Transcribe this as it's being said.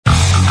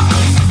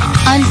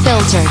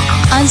Unfiltered,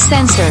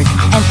 uncensored,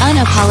 and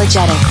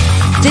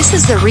unapologetic. This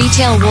is the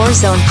Retail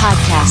Warzone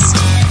podcast.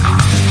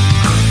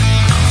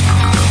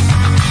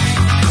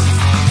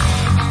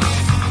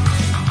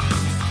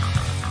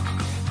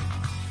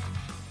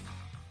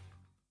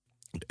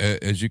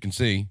 As you can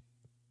see,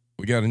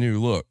 we got a new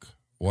look.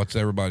 What's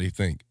everybody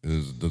think?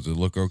 Does it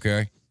look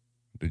okay?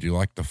 Did you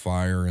like the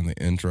fire and the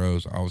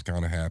intros? I was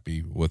kind of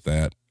happy with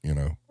that. You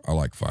know, I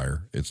like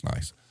fire. It's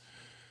nice.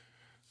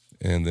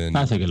 And then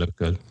I think it looked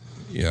good.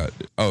 Yeah.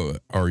 Oh,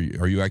 are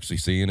you actually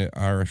seeing it,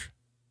 Irish?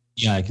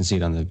 Yeah, I can see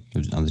it on the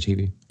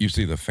TV. You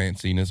see the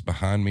fanciness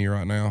behind me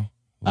right now?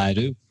 I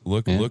do.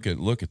 Look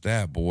at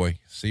that, boy.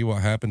 See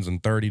what happens in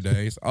 30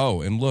 days.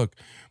 Oh, and look,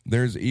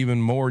 there's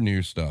even more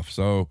new stuff.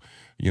 So,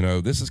 you know,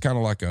 this is kind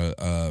of like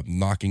a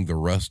knocking the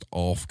rust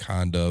off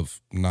kind of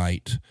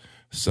night,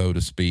 so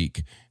to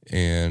speak,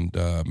 and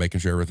making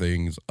sure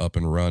everything's up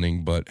and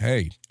running. But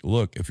hey,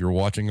 look, if you're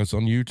watching us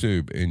on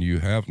YouTube and you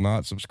have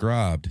not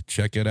subscribed,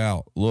 check it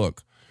out.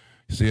 Look,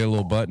 see that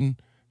little button?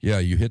 Yeah,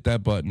 you hit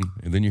that button,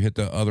 and then you hit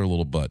the other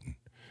little button.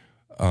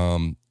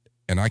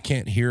 And I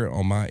can't hear it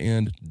on my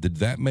end. Did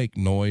that make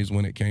noise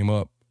when it came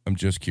up? I'm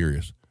just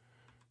curious.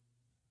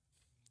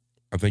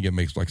 I think it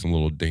makes like some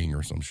little ding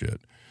or some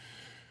shit.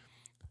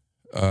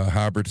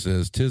 Hybrid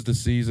says, "'Tis the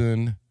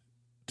season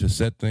to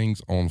set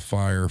things on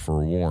fire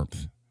for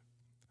warmth."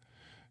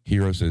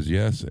 Hero says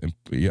yes. And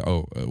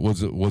yeah,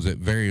 was it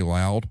very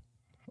loud,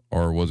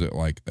 or was it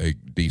like a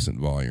decent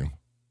volume?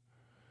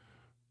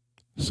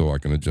 So I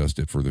can adjust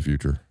it for the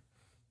future.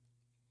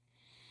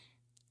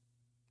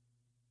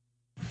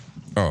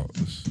 Oh,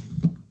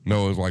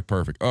 no, it was like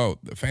perfect. Oh,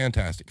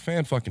 fantastic.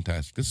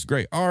 Fan-fucking-tastic. This is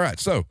great. All right.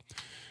 So,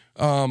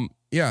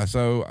 yeah,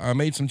 so I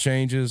made some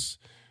changes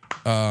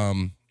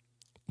to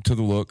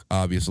the look,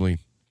 obviously.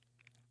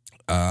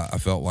 I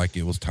felt like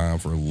it was time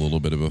for a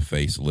little bit of a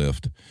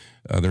facelift.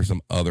 There's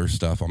some other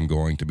stuff I'm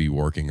going to be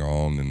working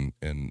on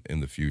in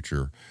the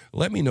future.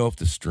 Let me know if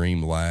the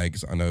stream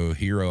lags. I know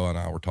Hero and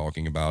I were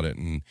talking about it,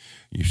 and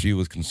she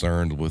was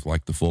concerned with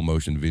like the full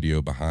motion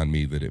video behind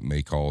me that it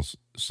may cause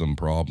some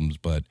problems,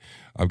 but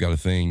I've got a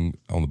thing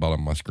on the bottom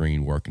of my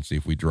screen where I can see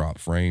if we drop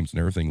frames, and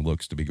everything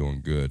looks to be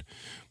going good.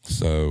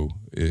 So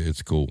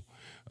it's cool.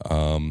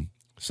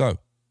 So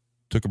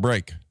took a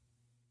break.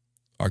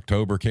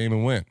 October came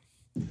and went.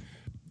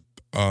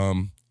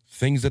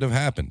 Things that have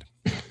happened.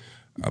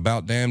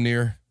 About damn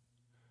near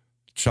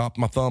chopped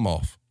my thumb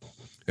off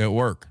at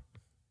work.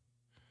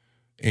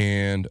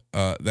 And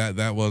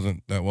that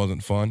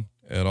wasn't fun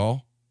at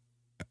all.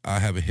 I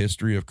have a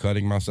history of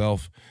cutting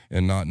myself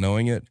and not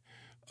knowing it.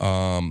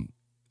 I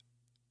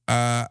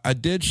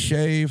did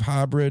shave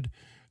hybrid,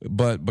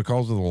 but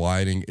because of the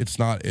lighting, it's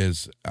not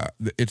as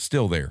it's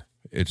still there.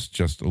 It's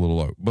just a little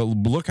low. But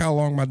look how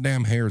long my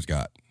damn hair's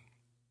got.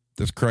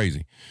 That's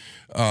crazy.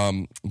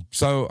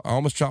 So I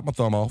almost chopped my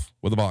thumb off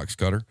with a box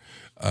cutter,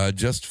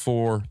 just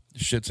for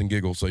shits and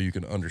giggles, so you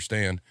can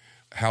understand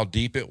how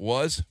deep it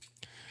was.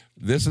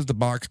 This is the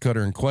box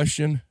cutter in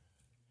question.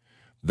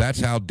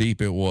 That's how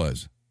deep it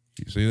was.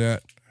 You see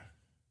that?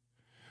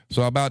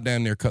 So I about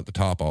damn near cut the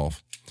top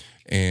off,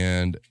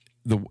 and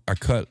I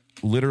cut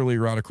literally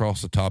right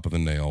across the top of the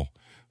nail.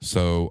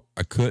 So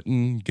I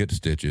couldn't get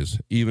stitches,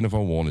 even if I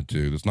wanted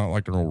to. It's not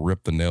like they're going to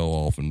rip the nail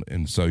off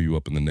and sew you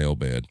up in the nail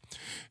bed.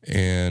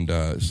 And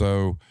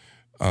so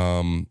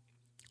long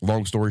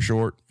story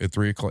short, at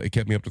 3 o'clock, it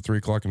kept me up to 3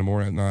 o'clock in the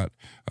morning at night.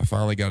 I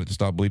finally got it to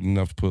stop bleeding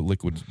enough to put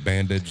liquid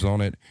bandages on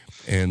it.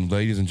 And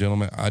ladies and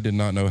gentlemen, I did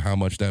not know how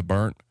much that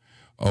burnt.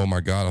 Oh my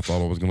God, I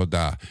thought I was going to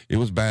die. It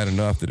was bad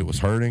enough that it was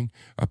hurting.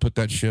 I put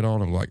that shit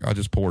on and I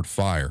just poured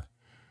fire.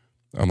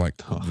 I'm like,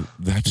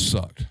 that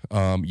sucked.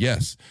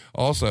 Yes.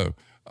 Also,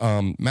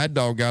 Mad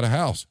Dog got a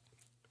house.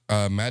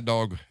 Mad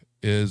Dog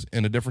is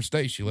in a different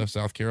state. She left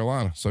South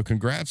Carolina. So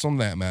congrats on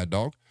that, Mad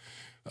Dog.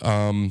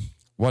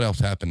 What else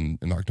happened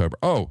in October?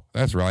 Oh,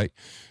 that's right.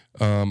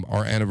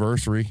 Our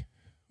anniversary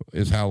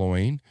is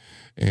Halloween,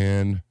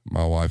 and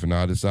my wife and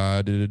I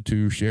decided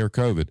to share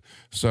COVID.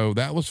 So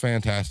that was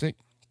fantastic.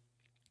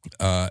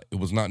 It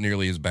was not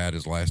nearly as bad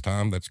as last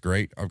time. That's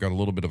great. I've got a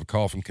little bit of a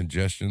cough and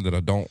congestion that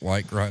I don't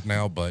like right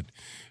now, but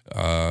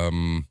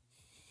I'm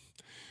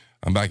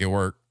back at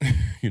work.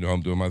 You know,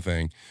 I'm doing my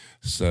thing.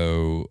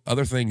 So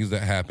other things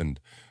that happened.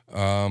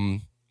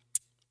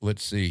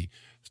 Let's see.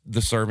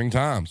 The serving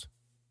times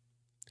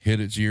hit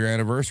its year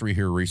anniversary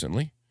here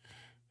recently.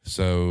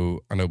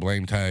 So I know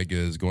Blame Tag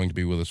is going to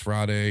be with us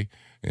Friday,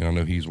 and I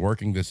know he's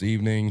working this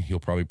evening. He'll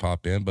probably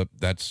pop in, but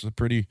that's a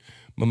pretty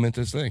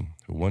momentous thing.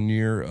 1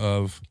 year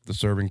of the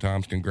serving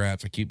times.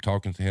 Congrats. I keep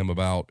talking to him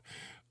about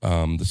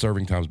the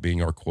serving times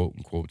being our quote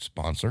unquote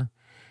sponsor.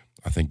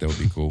 I think that would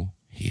be cool.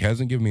 He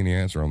hasn't given me any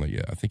answer on that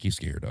yet. I think he's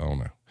scared. I don't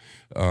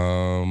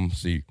know.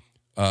 See,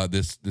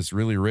 this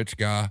really rich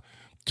guy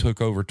took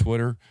over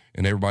Twitter,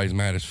 and everybody's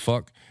mad as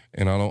fuck,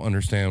 and I don't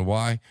understand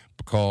why,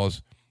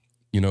 because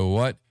you know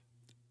what?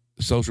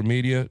 Social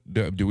media,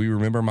 do we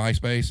remember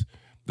MySpace?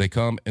 They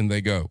come and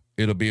they go.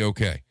 It'll be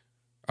okay.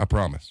 I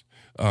promise.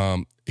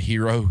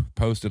 Hero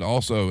posted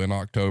also in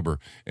October,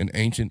 an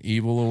ancient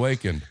evil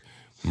awakened.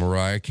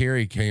 Mariah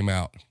Carey came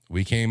out.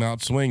 We came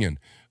out swinging.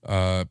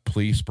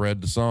 Please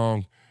spread the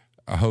song.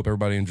 I hope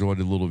everybody enjoyed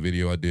the little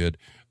video I did.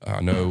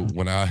 I know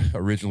when I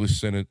originally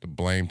sent it to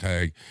Blame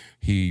Tag,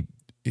 he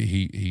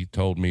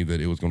told me that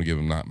it was going to give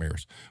him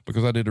nightmares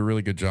because I did a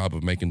really good job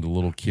of making the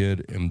little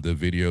kid in the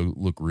video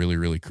look really,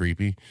 really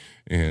creepy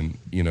and,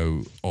 you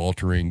know,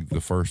 altering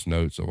the first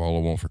notes of All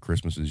I Want for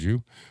Christmas Is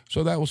You.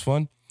 So that was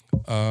fun.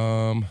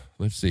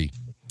 Let's see.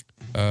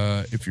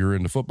 If you're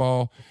into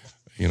football,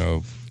 you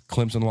know,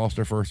 Clemson lost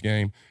their first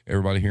game.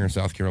 Everybody here in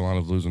South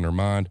Carolina is losing their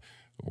mind.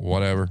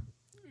 Whatever.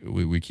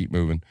 We keep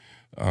moving.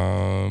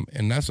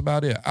 And that's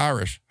about it.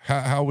 Irish,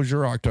 how was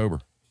your October?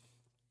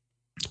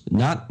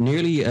 Not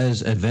nearly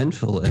as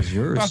eventful as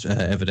yours,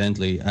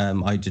 evidently.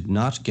 I did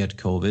not get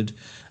COVID.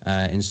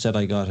 Instead,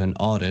 I got an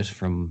audit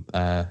from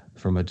a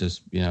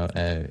just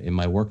in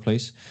my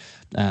workplace,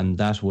 and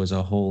that was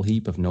a whole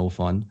heap of no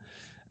fun.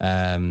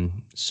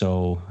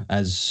 So,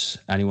 as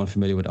anyone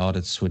familiar with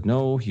audits would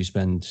know, you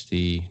spend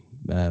the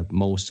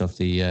most of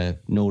the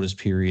notice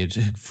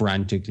period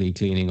frantically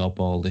cleaning up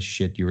all the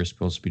shit you were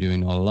supposed to be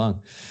doing all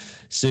along.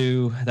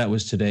 So that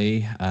was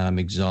today. I'm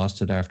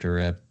exhausted after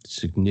a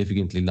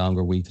significantly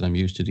longer week than I'm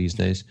used to these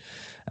days.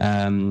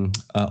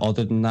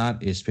 Other than that,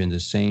 it's been the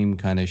same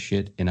kind of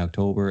shit in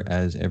October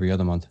as every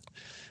other month.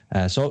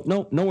 So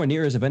nowhere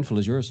near as eventful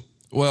as yours.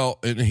 Well,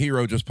 and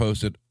Hero just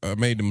posted, I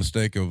made the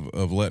mistake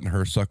of letting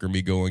her sucker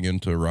me going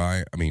into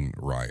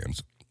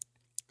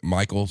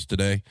Michael's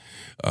today.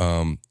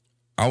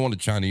 I wanted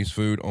Chinese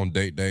food on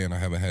date day, and I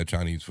haven't had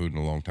Chinese food in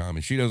a long time,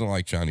 and she doesn't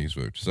like Chinese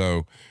food.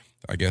 So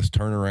I guess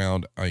turn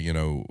around,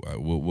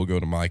 we'll go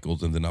to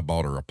Michael's, and then I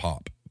bought her a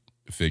pop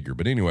figure.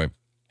 But anyway,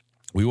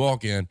 we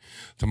walk in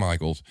to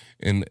Michael's,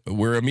 and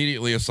we're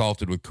immediately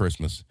assaulted with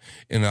Christmas.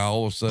 And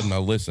all of a sudden I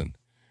listen,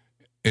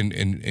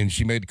 and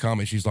she made the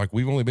comment. She's like,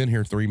 we've only been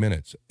here 3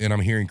 minutes, and I'm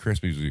hearing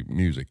Christmas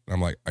music.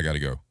 I'm like, I got to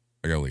go.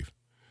 I got to leave.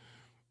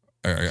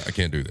 I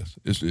can't do this.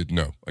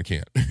 No, I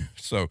can't.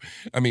 So,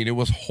 I mean, it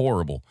was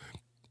horrible.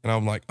 And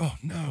I'm like, oh,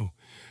 no,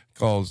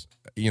 because,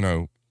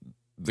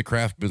 the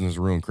craft business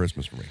ruined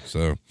Christmas for me.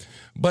 So,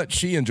 but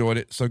she enjoyed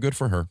it. So good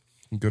for her.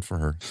 Good for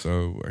her.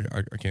 So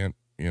I can't,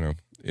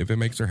 if it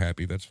makes her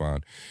happy, that's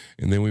fine.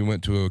 And then we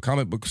went to a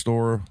comic book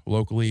store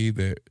locally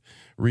that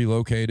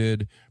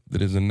relocated,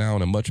 that is now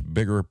in a much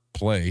bigger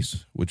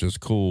place, which is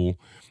cool.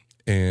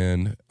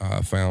 And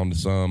I found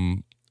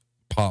some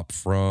pop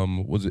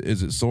from,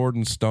 is it Sword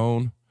and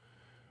Stone?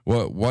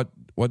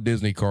 What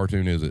Disney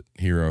cartoon is it,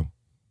 Hero?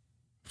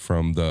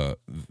 From the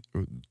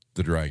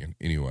dragon,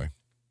 anyway.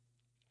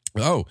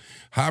 Oh,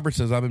 Hybrid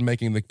says, I've been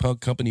making the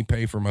company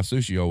pay for my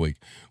sushi all week.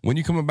 When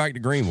you coming back to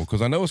Greenville?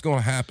 Because I know it's going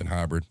to happen,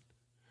 Hybrid.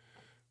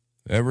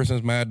 Ever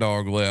since Mad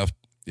Dog left,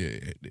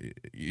 the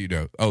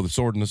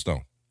Sword and the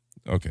Stone.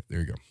 Okay,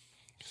 there you go.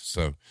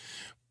 So,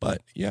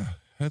 but yeah,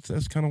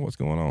 that's kind of what's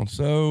going on.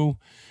 So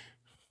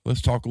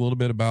let's talk a little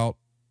bit about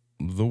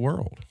the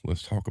world.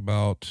 Let's talk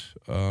about,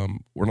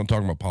 we're not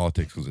talking about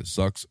politics because it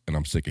sucks and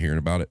I'm sick of hearing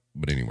about it.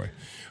 But anyway,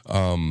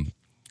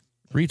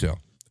 retail.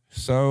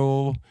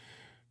 So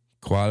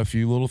quite a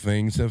few little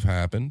things have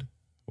happened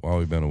while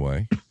we've been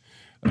away.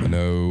 I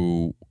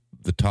know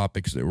the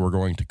topics that we're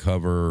going to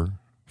cover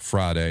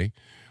Friday.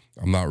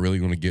 I'm not really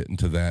going to get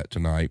into that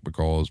tonight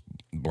because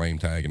Blame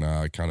Tag and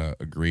I kind of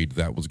agreed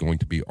that was going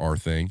to be our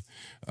thing.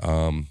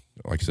 Like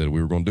I said,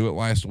 we were going to do it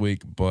last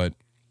week, but,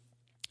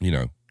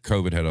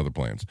 COVID had other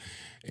plans.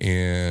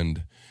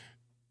 And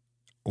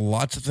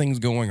lots of things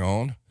going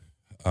on.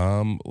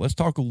 Let's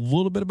talk a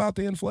little bit about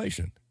the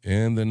inflation.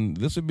 And then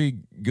this would be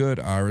good,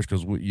 Irish,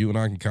 because you and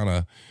I can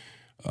kind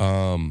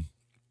of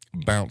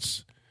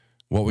bounce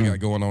what we got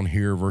going on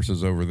here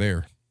versus over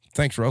there.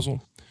 Thanks,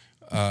 Russell.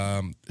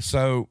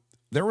 So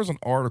there was an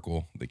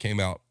article that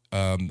came out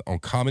on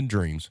Common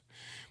Dreams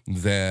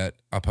that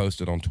I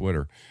posted on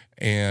Twitter.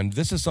 And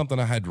this is something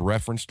I had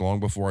referenced long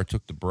before I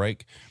took the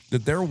break,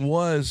 that there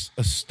was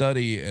a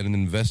study and an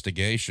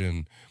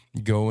investigation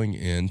going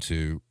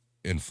into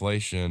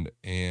inflation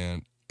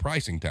and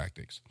pricing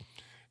tactics.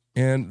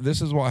 And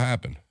this is what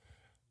happened.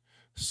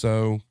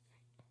 So,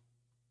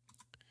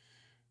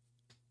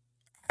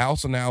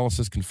 House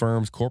analysis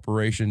confirms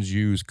corporations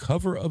use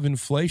cover of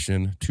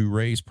inflation to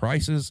raise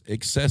prices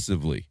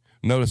excessively.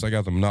 Notice I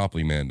got the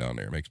Monopoly man down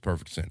there. It makes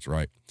perfect sense,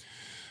 right?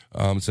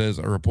 It says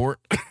a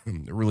report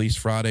released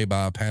Friday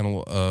by a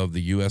panel of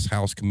the U.S.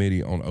 House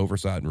Committee on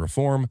Oversight and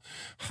Reform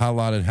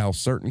highlighted how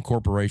certain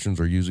corporations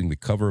are using the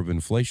cover of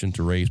inflation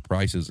to raise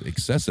prices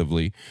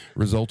excessively,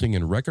 resulting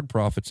in record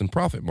profits and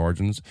profit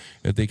margins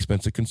at the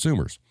expense of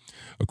consumers.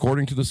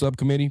 According to the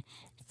subcommittee,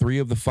 3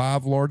 of the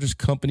 5 largest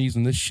companies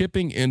in the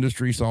shipping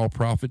industry saw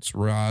profits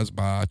rise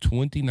by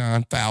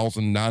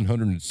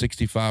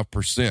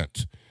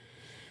 29,965%.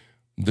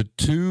 The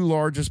 2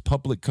 largest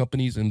public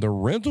companies in the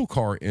rental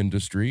car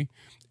industry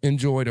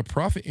enjoyed a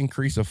profit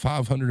increase of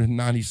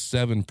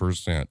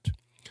 597%.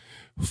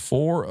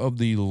 4 of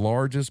the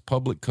largest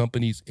public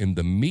companies in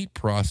the meat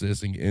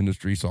processing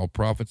industry saw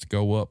profits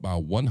go up by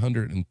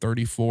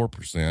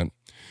 134%.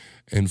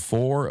 and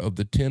 4 of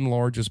the 10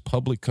 largest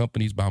public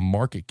companies by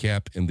market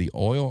cap in the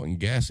oil and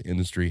gas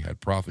industry had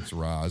profits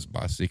rise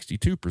by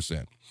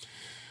 62%.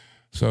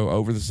 So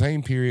over the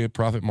same period,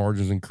 profit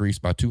margins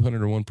increased by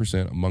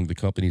 201% among the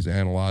companies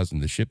analyzed in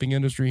the shipping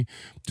industry,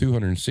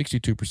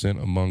 262%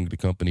 among the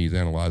companies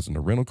analyzed in the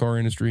rental car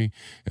industry,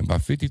 and by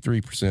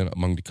 53%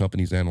 among the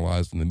companies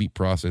analyzed in the meat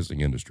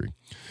processing industry.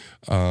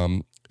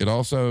 It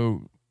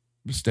also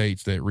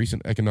states that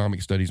recent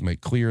economic studies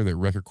make clear that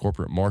record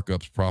corporate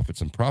markups,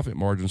 profits, and profit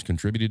margins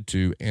contributed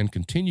to and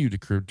continue to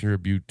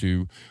contribute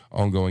to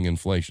ongoing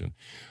inflation.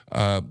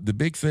 The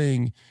big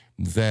thing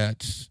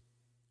that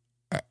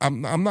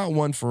I'm not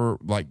one for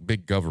like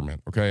big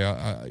government.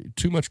 Okay.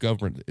 Too much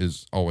government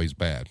is always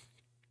bad.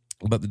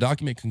 But the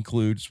document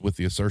concludes with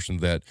the assertion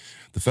that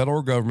the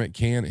federal government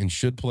can and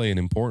should play an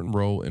important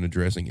role in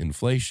addressing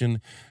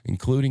inflation,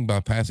 including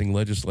by passing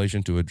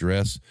legislation to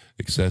address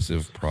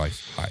excessive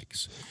price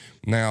hikes.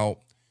 Now,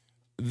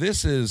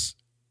 this is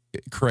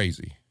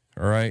crazy.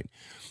 All right.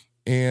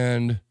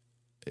 And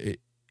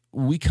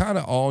we kind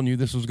of all knew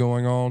this was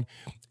going on.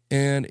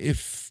 And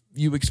if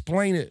you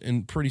explain it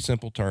in pretty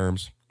simple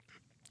terms,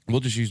 we'll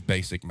just use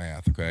basic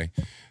math, okay?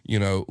 You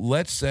know,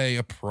 let's say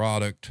a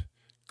product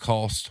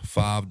costs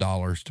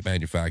 $5 to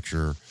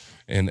manufacture,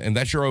 and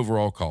that's your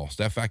overall cost.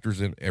 That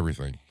factors in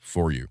everything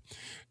for you.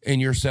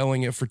 And you're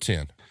selling it for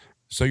 10.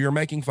 So you're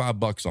making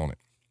 $5 on it.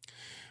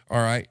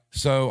 All right.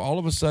 So all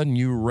of a sudden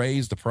you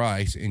raise the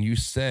price and you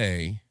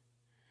say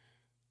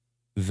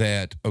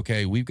that,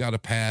 okay, we've got to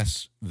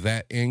pass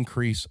that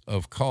increase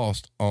of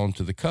cost on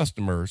to the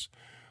customers.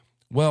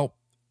 Well,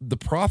 the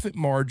profit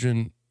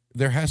margin,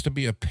 there has to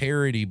be a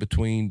parity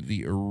between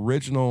the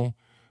original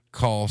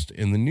cost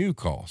and the new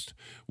cost,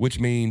 which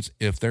means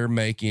if they're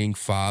making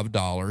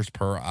 $5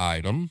 per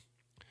item,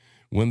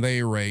 when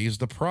they raise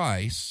the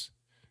price,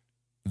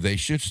 they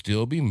should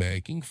still be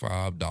making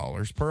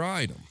 $5 per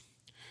item.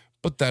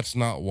 But that's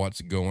not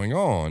what's going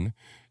on.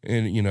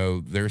 And, you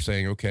know, they're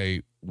saying,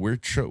 okay,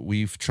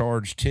 we've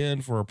charged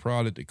 10 for a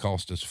product that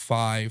cost us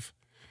 5.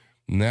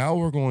 Now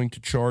we're going to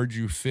charge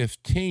you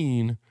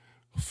 15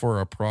 for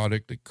a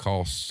product that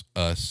costs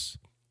us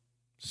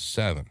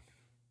 7.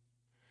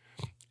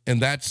 And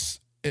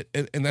that's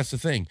the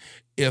thing.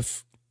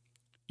 If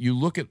you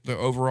look at the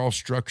overall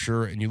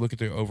structure and you look at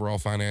the overall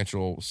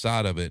financial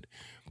side of it,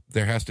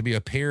 there has to be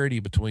a parity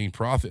between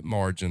profit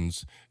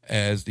margins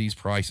as these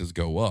prices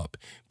go up.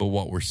 But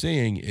what we're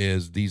seeing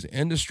is these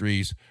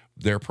industries,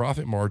 their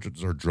profit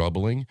margins are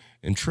doubling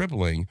and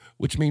tripling,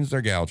 which means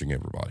they're gouging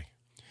everybody.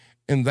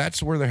 And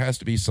that's where there has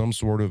to be some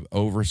sort of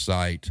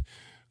oversight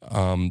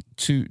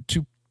to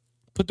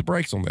put the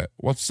brakes on that.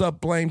 What's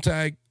up, Blame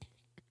Tag?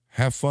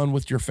 Have fun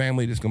with your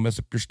family that's going to mess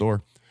up your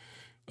store.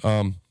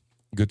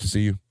 Good to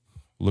see you.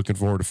 Looking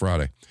forward to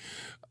Friday.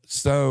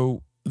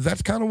 So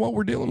that's kind of what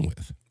we're dealing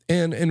with.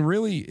 And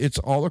really, it's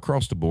all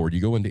across the board. You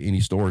go into any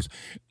stores,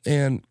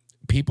 and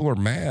people are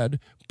mad,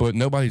 but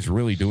nobody's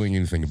really doing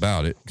anything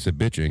about it except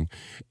bitching.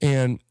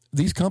 And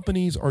these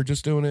companies are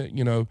just doing it,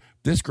 you know,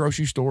 this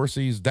grocery store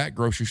sees that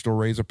grocery store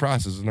raise the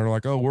prices, and they're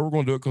like, oh, we're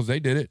going to do it because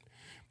they did it.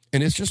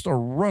 And it's just a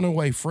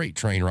runaway freight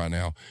train right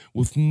now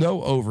with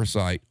no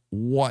oversight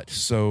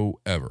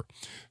whatsoever.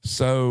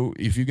 So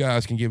if you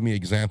guys can give me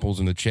examples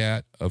in the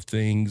chat of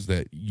things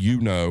that you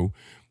know,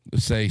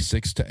 say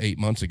 6 to 8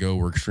 months ago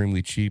were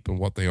extremely cheap and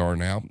what they are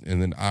now. And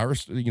then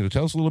Iris, you know,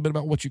 tell us a little bit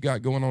about what you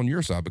got going on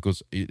your side,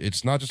 because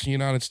it's not just the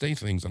United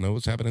States things. I know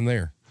what's happening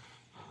there.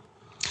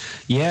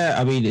 Yeah,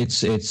 I mean, it's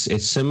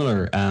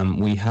similar.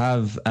 We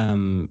have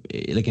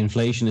like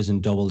inflation is in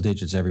double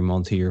digits every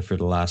month here for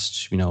the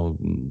last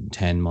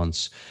 10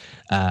 months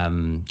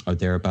or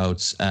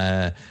thereabouts.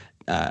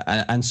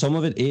 And some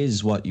of it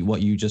is what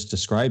you just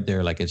described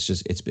there. Like it's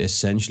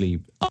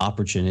essentially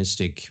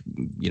opportunistic,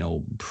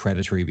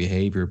 predatory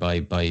behavior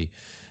by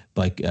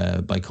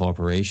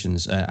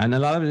corporations, and a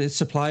lot of it is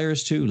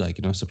suppliers too. Like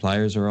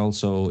suppliers are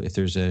also, if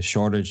there's a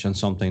shortage on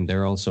something,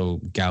 they're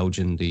also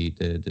gouging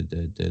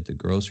the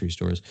grocery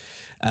stores.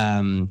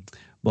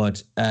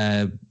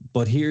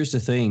 But here's the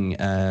thing.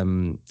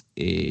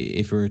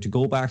 If we were to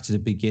go back to the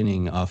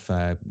beginning of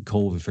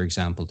COVID, for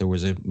example, there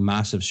was a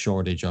massive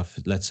shortage of,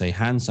 let's say,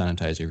 hand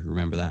sanitizer. If you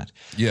remember that,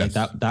 yes,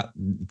 like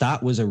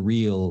that was a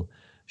real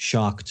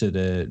shock to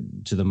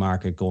the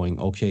market. Going,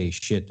 okay,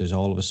 shit, there's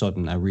all of a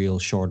sudden a real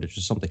shortage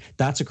of something.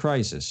 That's a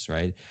crisis,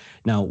 right?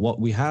 Now, what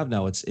we have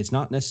now, it's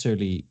not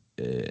necessarily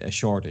a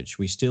shortage.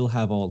 We still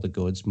have all the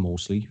goods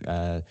mostly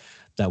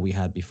that we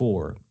had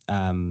before,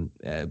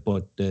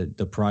 but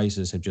the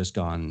prices have just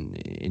gone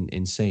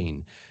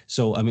insane.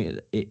 So I mean,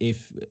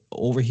 if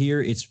over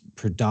here it's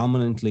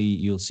predominantly,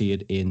 you'll see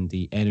it in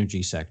the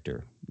energy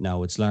sector.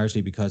 Now it's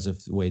largely because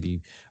of the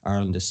way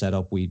Ireland is set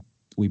up. We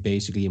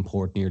basically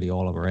import nearly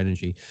all of our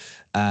energy.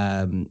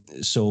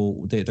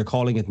 So they're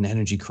calling it an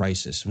energy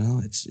crisis.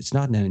 Well, it's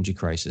not an energy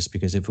crisis,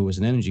 because if it was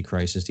an energy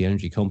crisis, the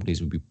energy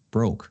companies would be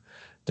broke.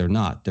 They're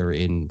not. They're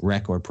in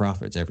record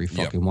profits, every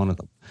fucking one of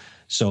them.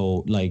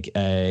 So like,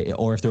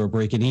 or if they were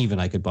breaking even,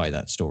 I could buy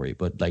that story.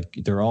 But like,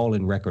 they're all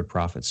in record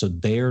profits. So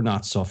they're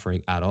not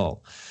suffering at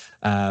all.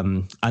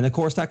 And of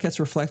course, that gets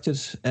reflected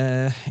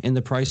in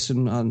the price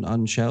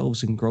on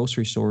shelves in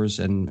grocery stores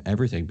and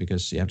everything,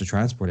 because you have to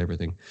transport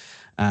everything.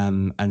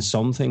 And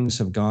some things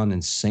have gone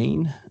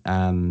insane.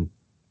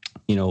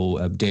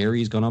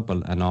 Dairy's gone up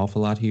an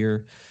awful lot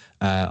here.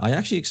 I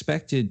actually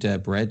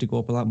expected bread to go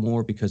up a lot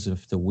more because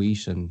of the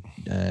wheat and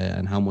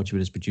how much of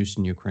it is produced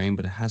in Ukraine,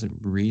 but it hasn't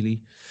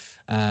really.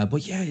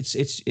 But yeah,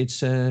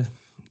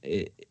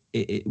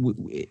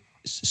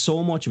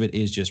 so much of it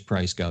is just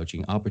price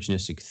gouging,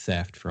 opportunistic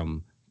theft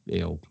from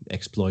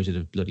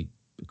exploitative bloody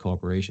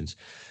corporations.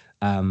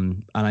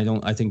 And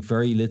I think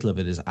very little of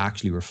it is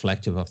actually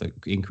reflective of the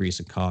increase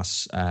in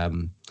costs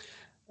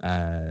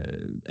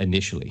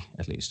initially,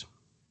 at least.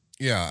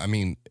 Yeah, I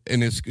mean,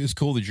 and it's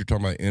cool that you're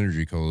talking about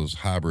energy, because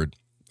Hybrid,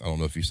 I don't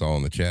know if you saw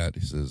in the chat,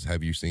 he says,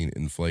 have you seen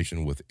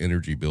inflation with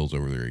energy bills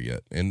over there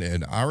yet? And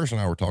Irish and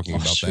I were talking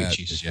about that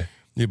Jesus,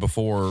 yeah,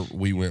 before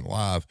we went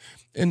live.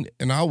 And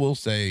I will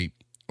say,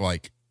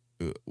 like,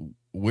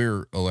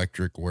 we're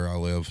electric where I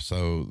live,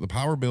 so the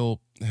power bill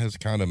has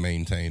kind of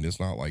maintained. It's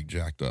not like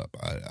jacked up.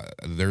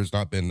 There's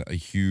not been a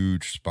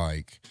huge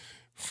spike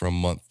from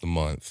month to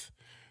month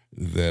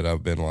that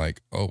I've been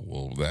like, oh,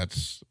 well,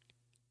 that's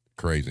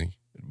crazy.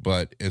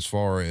 But as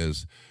far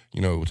as,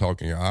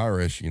 talking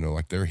Irish,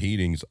 like their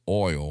heating's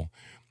oil.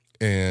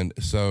 And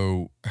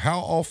so how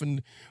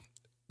often,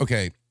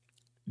 okay,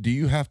 do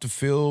you have to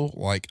fill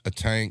like a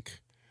tank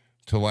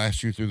to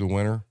last you through the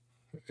winter?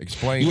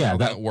 Explain how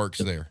that works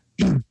there.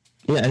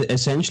 Yeah,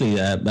 essentially,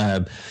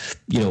 a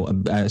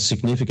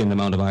significant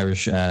amount of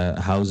Irish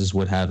houses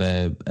would have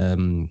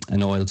an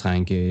oil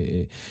tank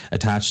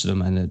attached to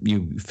them, and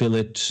you fill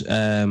it,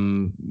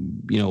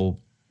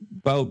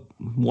 about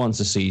once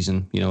a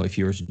season, if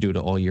you were to do it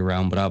all year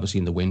round, but obviously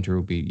in the winter it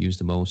would be used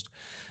the most.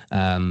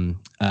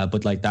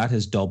 But like that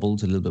has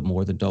doubled, a little bit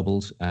more than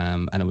doubled,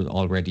 and it was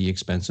already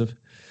expensive.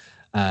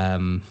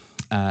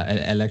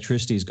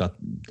 Electricity's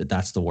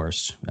that's the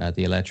worst.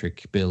 The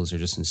electric bills are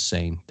just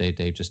insane.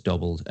 They've just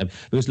doubled.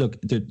 Because look,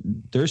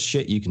 there's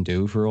shit you can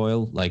do for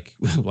oil, like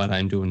what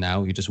I'm doing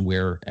now. You just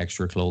wear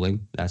extra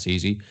clothing. That's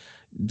easy.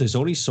 There's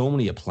only so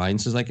many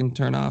appliances I can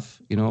turn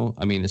off.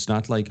 I mean, it's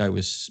not like I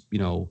was,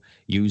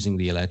 using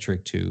the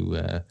electric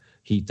to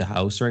heat the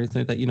house or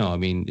anything like that. I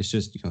mean, it's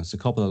just, it's a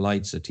couple of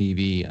lights, a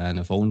TV, and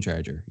a phone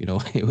charger.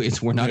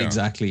 We're not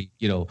exactly,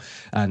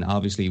 and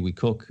obviously we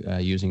cook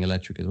using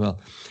electric as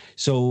well.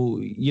 So,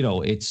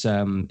 it's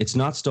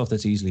not stuff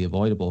that's easily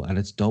avoidable, and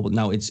it's double.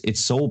 Now, it's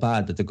so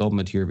bad that the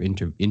government here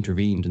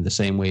intervened in the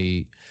same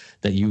way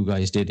that you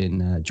guys did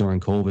during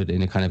COVID,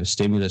 in a kind of a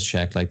stimulus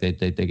check. Like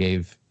they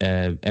gave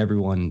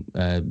everyone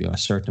a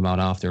certain amount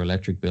off their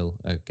electric bill,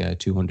 like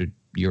 €200,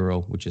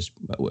 which is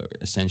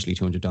essentially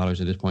 $200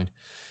 at this point.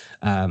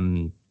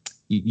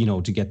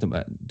 To get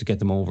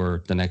them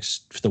over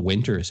the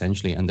winter,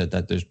 essentially, and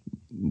that there's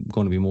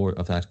going to be more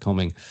of that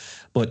coming.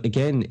 But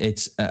again,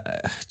 it's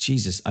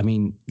Jesus. I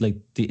mean, like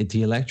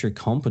the electric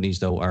companies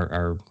though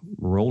are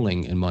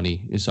rolling in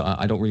money, so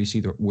I don't really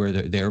see where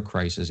their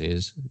crisis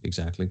is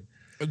exactly.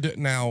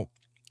 Now,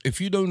 if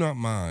you do not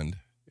mind,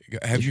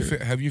 have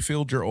you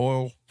filled your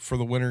oil for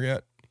the winter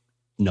yet?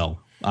 No,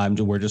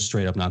 we're just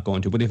straight up not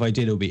going to. But if I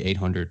did, it would be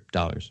 $800.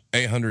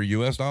 $800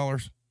 US?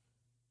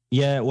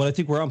 Yeah, well, I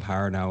think we're on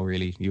par now,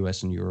 really,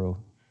 US and euro.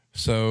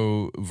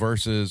 So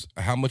versus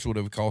how much would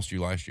it have cost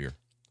you last year?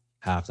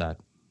 Half that.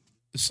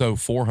 So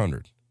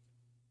 400.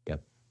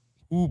 Yep.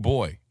 Ooh,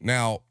 boy.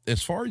 Now,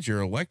 as far as your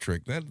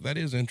electric, that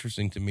is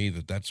interesting to me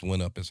that's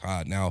went up as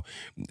high. Now,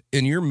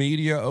 in your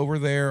media over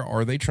there,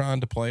 are they trying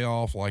to play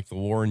off like the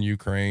war in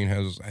Ukraine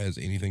has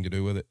anything to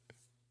do with it?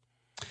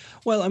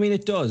 Well, I mean,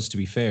 it does, to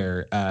be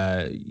fair.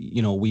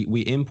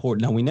 We import.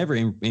 Now, we never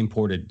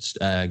imported,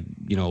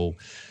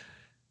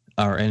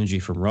 our energy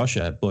from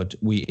Russia, but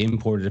we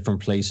imported it from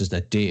places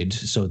that did.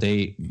 So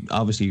they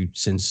obviously,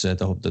 since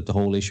the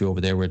whole issue over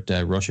there with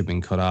Russia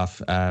being cut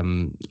off,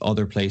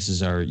 other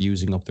places are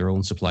using up their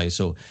own supply.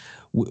 So,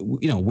 we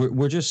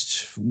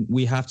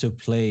have to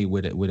play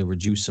with a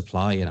reduced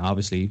supply. And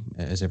obviously,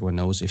 as everyone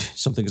knows, if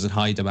something is in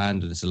high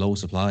demand and it's a low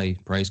supply,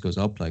 price goes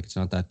up. Like, it's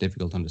not that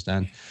difficult to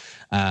understand.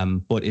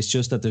 But it's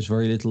just that there's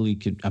very little you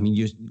could. I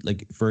mean,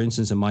 for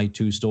instance, in my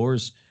two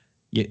stores,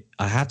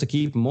 I have to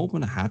keep them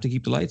open. I have to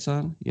keep the lights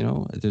on.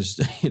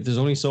 There's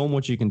only so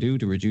much you can do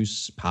to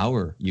reduce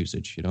power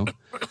usage.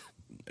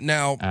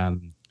 Now,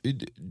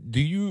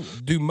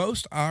 do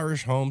most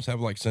Irish homes have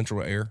like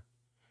central air?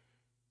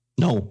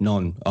 No,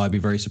 none. I'd be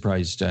very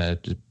surprised. Our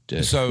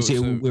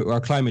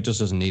climate just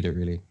doesn't need it,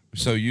 really.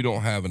 So you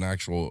don't have an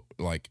actual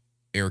like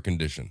air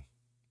condition?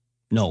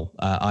 No,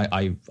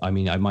 I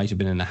mean, I might have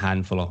been in a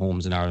handful of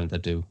homes in Ireland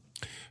that do.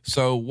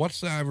 So what's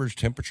the average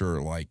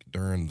temperature like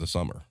during the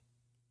summer?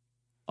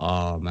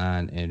 Oh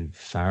man, in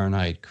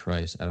Fahrenheit,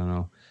 Christ, I don't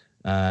know.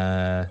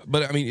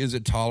 But I mean, is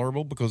it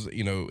tolerable? Because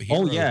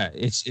yeah,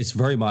 it's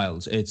very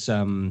mild. It's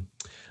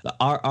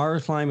our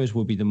climate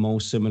would be the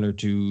most similar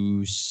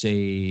to,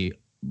 say,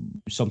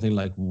 something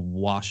like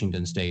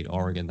Washington State,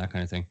 Oregon, that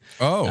kind of thing.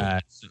 Oh,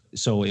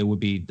 so it would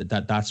be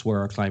that's where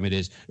our climate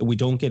is. We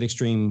don't get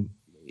extreme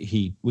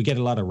heat. We get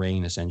a lot of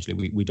rain,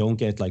 essentially. We don't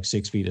get like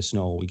 6 feet of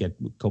snow. We get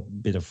a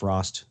bit of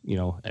frost,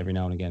 every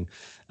now and again.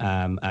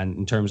 And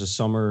in terms of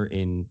summer,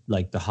 in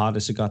like the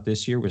hottest it got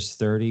this year was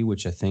 30,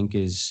 which I think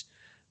is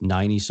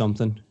 90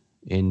 something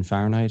in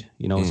Fahrenheit.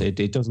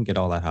 It doesn't get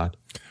all that hot.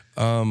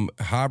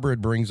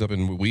 Hybrid brings up,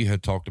 and we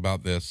had talked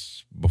about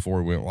this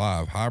before we went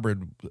live.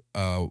 Hybrid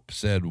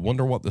said,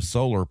 "Wonder what the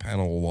solar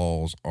panel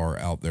laws are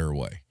out their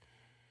way."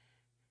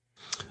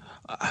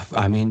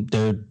 I mean,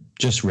 they're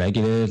just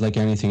regulated like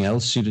anything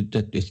else.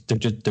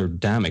 They're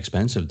damn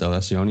expensive, though.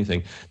 That's the only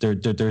thing.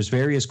 There's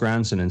various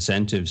grants and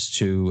incentives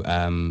to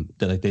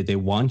they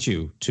want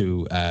you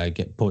to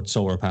put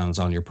solar panels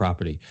on your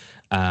property.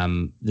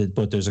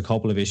 But there's a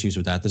couple of issues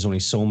with that. There's only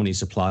so many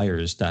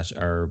suppliers that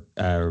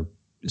are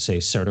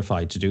say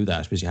certified to do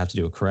that, because you have to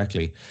do it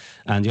correctly.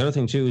 And the other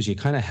thing too is it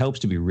kind of helps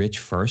to be rich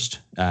first,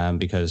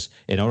 because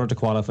in order to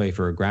qualify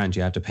for a grant,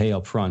 you have to pay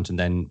up front and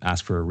then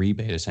ask for a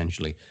rebate,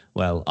 essentially.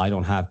 Well, I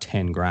don't have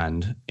 10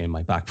 grand in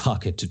my back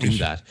pocket to do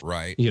that.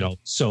 Right.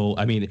 So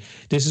I mean,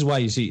 this is why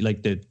you see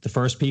like the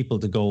first people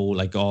to go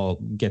like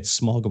get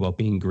smug about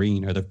being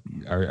green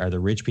are the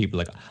rich people.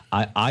 Like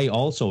I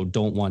also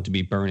don't want to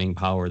be burning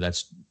power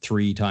that's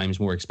 3 times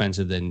more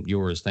expensive than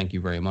yours. Thank you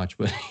very much.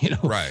 But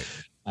right.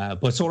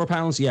 But solar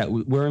panels, yeah,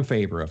 we're in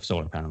favor of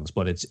solar panels,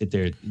 but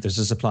there's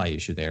a supply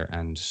issue there,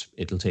 and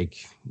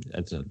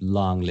it's a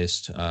long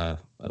list, a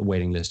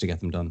waiting list to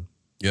get them done.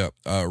 Yeah.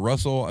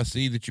 Russell, I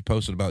see that you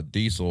posted about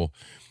diesel.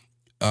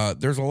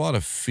 There's a lot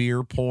of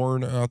fear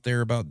porn out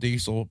there about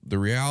diesel. The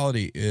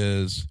reality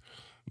is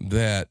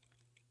that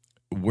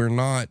we're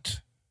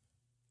not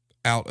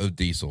out of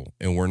diesel,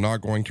 and we're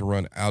not going to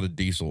run out of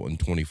diesel in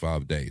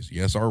 25 days.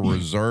 Yes, our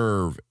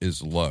reserve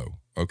is low.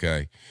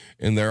 Okay.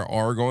 And there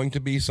are going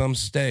to be some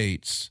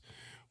states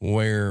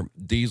where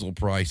diesel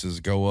prices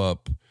go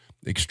up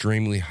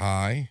extremely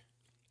high,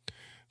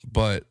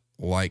 but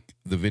like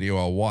the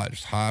video I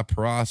watched, high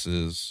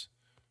prices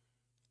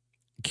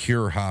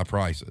cure high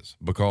prices,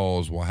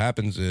 because what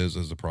happens is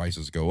as the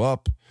prices go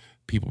up,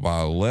 people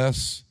buy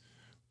less,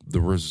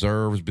 the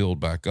reserves build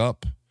back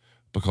up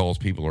because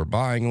people are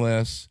buying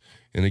less,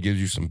 and it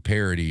gives you some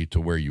parity to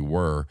where you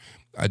were.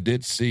 I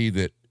did see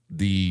that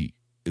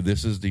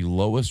this is the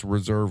lowest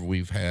reserve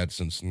we've had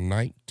since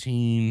I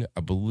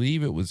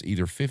believe it was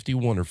either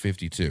 51 or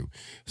 52.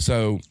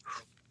 So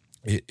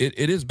it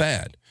is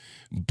bad,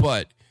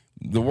 but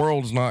the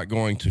world's not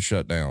going to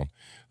shut down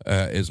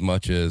as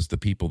much as the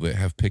people that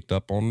have picked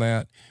up on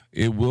that.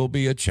 It will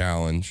be a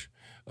challenge.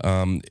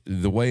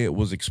 The way it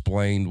was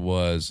explained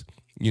was,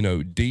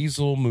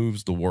 diesel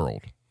moves the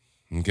world.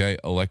 Okay.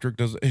 Electric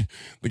doesn't.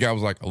 The guy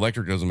was like,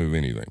 electric doesn't move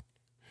anything.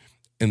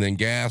 And then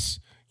gas,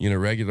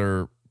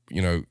 regular,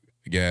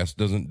 gas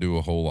doesn't do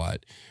a whole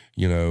lot.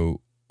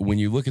 When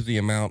you look at the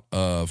amount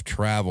of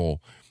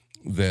travel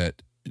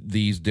that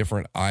these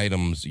different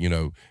items,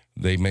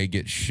 they may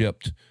get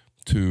shipped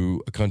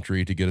to a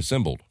country to get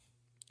assembled.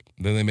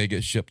 Then they may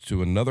get shipped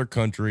to another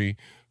country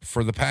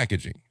for the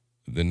packaging.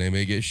 Then they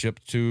may get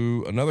shipped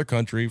to another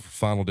country for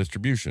final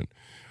distribution.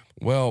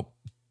 Well,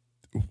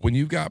 when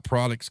you've got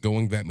products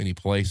going that many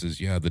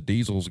places, yeah, the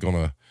diesel's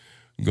gonna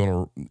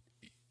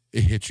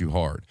hit you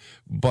hard.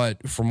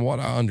 But from what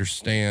I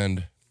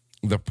understand,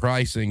 the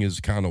pricing is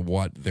kind of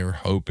what they're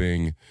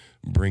hoping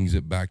brings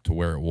it back to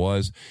where it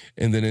was.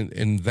 And then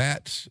in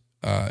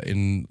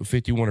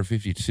 51 or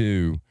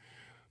 52,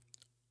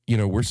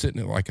 we're sitting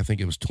at I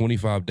think it was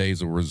 25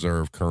 days of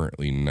reserve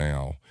currently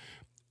now.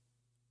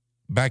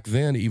 Back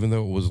then, even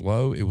though it was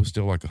low, it was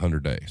still like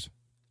 100 days.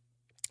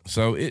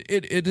 So it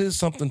is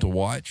something to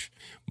watch,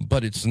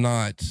 but it's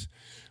not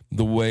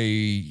the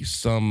way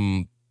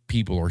some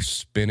people are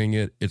spinning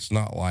it. It's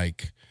not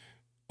like,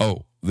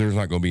 oh, there's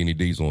not going to be any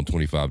diesel in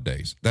 25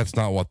 days. That's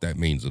not what that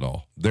means at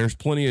all. There's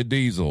plenty of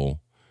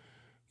diesel,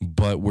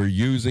 but we're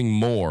using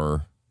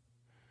more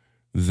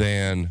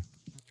than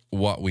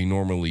what we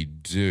normally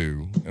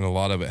do. And a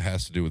lot of it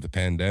has to do with the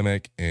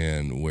pandemic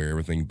and where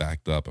everything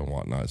backed up and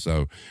whatnot.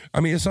 So, I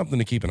mean, it's something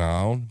to keep an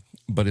eye on,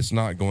 but it's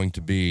not going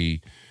to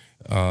be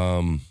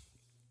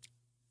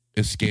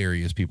as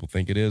scary as people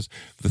think it is.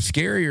 The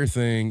scarier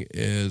thing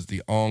is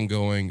the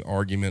ongoing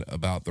argument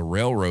about the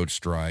railroad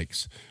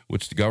strikes,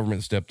 which the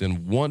government stepped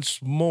in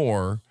once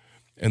more,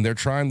 and they're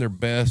trying their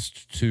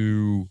best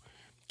to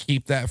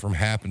keep that from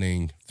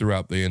happening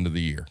throughout the end of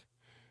the year.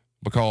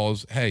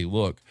 Because, hey,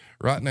 look,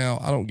 right now,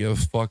 I don't give a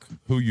fuck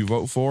who you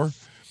vote for.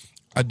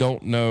 I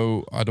don't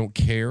know. I don't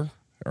care.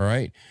 All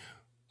right.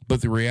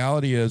 But the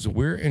reality is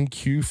we're in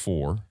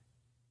Q4.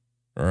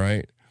 All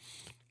right.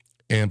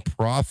 And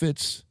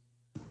profits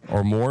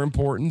are more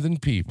important than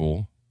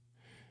people.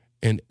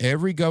 And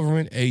every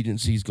government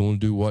agency is going to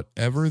do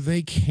whatever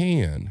they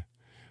can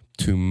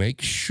to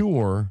make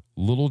sure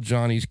little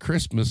Johnny's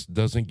Christmas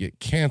doesn't get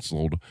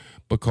canceled,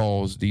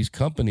 because these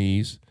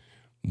companies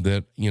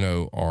that,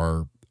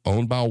 are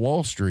owned by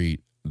Wall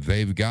Street,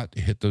 they've got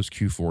to hit those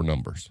Q4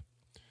 numbers.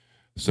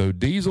 So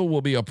diesel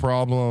will be a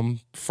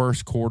problem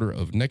first quarter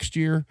of next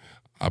year.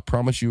 I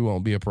promise you it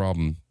won't be a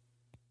problem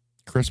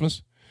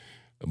Christmas,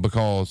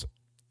 because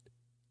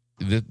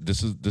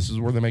this is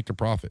where they make their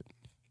profit.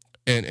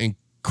 And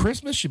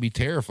Christmas should be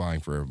terrifying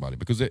for everybody,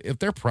 because if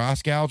they're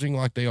price gouging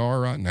like they are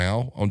right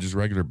now on just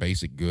regular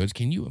basic goods,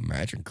 can you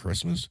imagine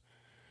Christmas?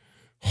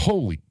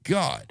 Holy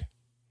God.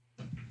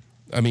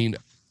 I mean,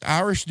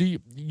 Irish, do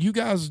you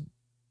guys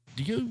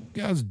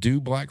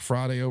do Black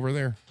Friday over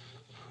there?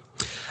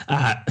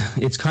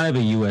 It's kind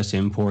of a U.S.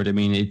 import. I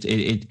mean,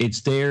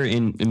 it's there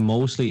in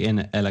mostly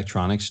in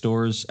electronic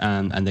stores,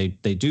 and they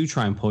do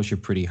try and push it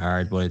pretty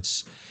hard,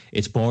 but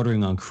it's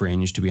bordering on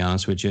cringe, to be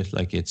honest with you.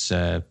 Like it's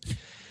not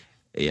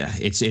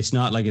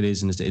like it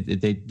is.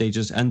 They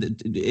just,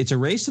 and it's a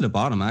race to the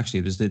bottom.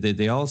 Actually,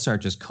 they all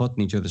start just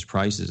cutting each other's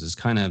prices. It's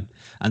kind of,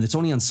 and it's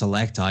only on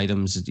select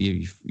items.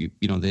 You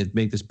know, they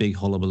make this big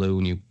hullabaloo,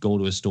 and you go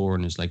to a store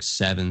and there's like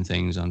 7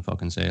 things on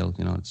fucking sale.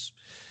 You know, it's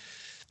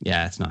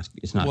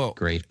not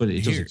great, but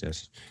it does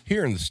exist.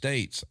 Here in the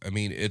States, I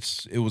mean,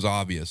 it was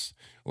obvious.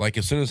 Like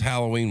as soon as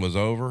Halloween was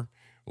over,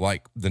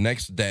 like the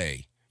next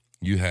day,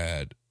 you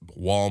had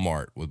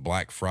Walmart with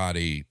Black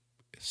Friday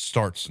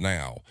starts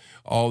now.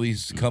 All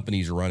these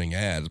companies are running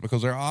ads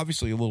because they're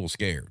obviously a little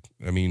scared.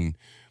 I mean,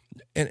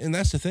 and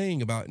that's the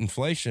thing about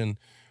inflation,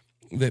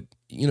 that,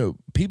 you know,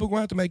 people going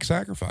to have to make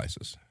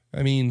sacrifices.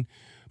 I mean,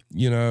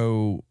 you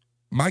know,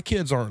 my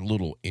kids aren't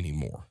little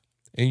anymore.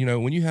 And, you know,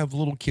 when you have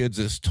little kids,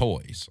 it's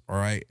toys, all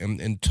right?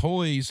 And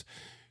toys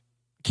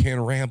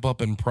can ramp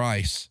up in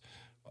price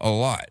a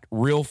lot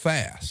real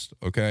fast,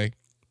 okay?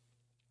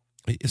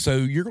 So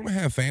you're going to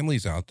have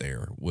families out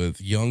there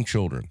with young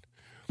children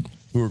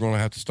who are going to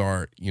have to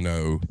start, you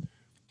know,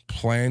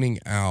 planning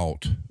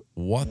out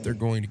what they're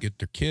going to get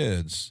their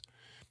kids.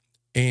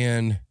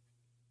 And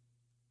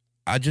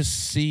I just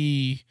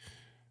see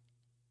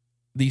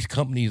these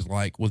companies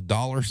like with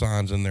dollar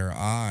signs in their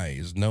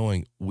eyes,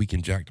 knowing we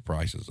can jack the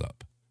prices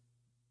up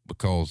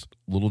because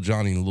little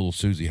Johnny and little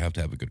Susie have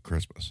to have a good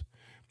Christmas.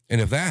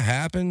 And if that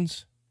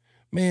happens,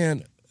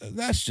 man,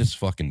 that's just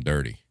fucking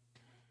dirty.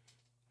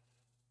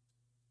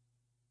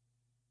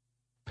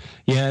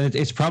 Yeah,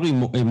 it's probably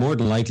more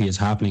than likely it's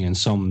happening in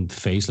some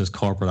faceless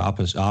corporate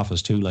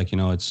office too. Like, you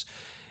know, it's,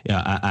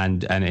 yeah,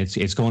 and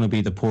it's going to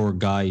be the poor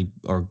guy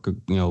or,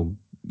 you know,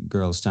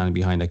 girl standing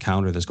behind a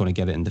counter that's going to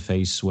get it in the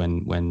face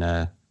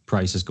when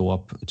prices go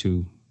up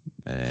to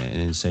an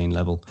insane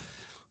level.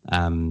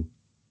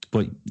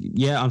 But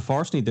yeah,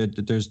 unfortunately,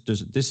 there's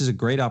this is a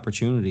great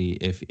opportunity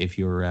if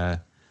you're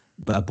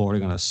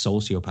bordering on a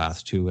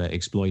sociopath to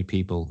exploit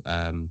people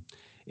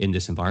in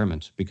this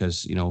environment,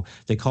 because, you know,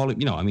 they call it,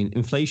 you know, I mean,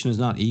 inflation is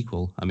not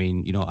equal. I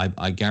mean, you know,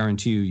 I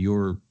guarantee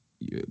you're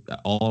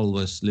all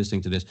of us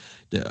listening to this,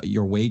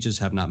 your wages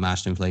have not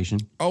matched inflation.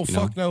 Oh,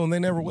 fuck no, and they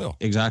never will.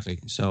 Exactly.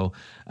 So,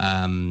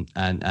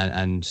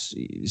 and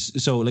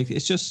so, like,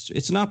 it's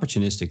an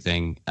opportunistic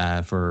thing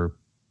for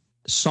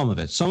some of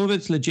it. Some of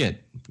it's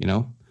legit, you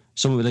know.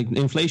 Some of it, like,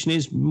 inflation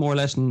is more or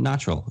less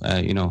natural,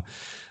 you know,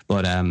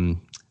 but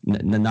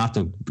not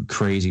the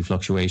crazy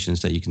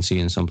fluctuations that you can see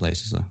in some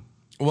places, though.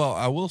 Well,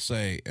 I will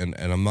say, and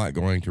I'm not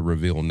going to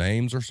reveal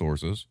names or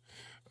sources,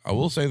 I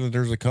will say that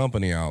there's a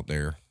company out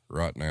there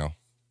right now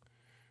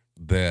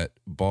that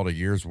bought a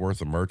year's worth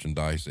of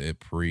merchandise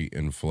at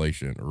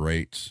pre-inflation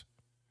rates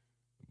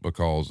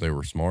because they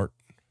were smart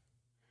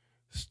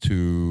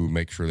to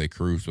make sure they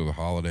cruise through the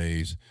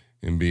holidays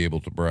and be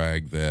able to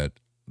brag that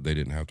they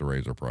didn't have to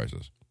raise their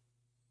prices.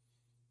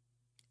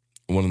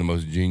 One of the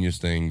most genius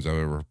things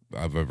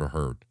I've ever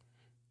heard.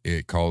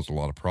 It caused a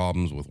lot of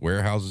problems with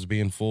warehouses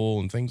being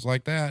full and things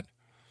like that,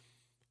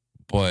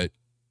 but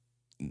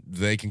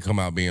they can come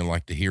out being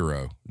like the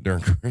hero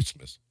during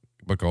Christmas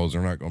because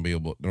they're not going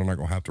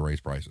to have to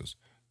raise prices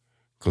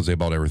because they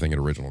bought everything at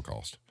original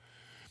cost.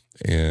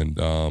 And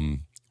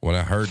when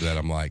I heard that,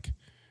 I'm like,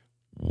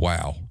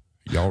 wow,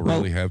 y'all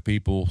really have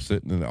people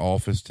sitting in the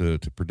office to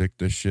predict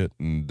this shit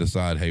and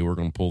decide, hey, we're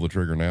going to pull the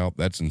trigger now?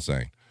 That's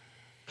insane.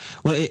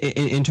 Well,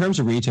 in terms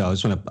of retail,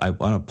 I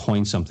want to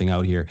point something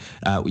out here.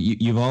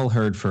 You've all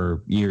heard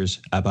for years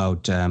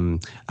about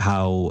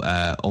how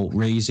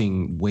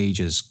raising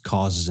wages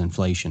causes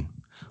inflation.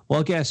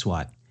 Well, guess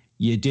what?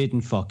 You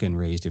didn't fucking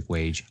raise the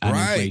wage, and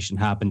inflation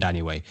happened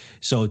anyway.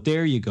 So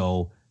there you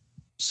go.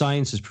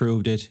 Science has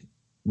proved it.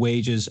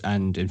 Wages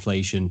and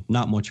inflation,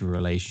 not much of a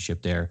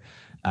relationship there.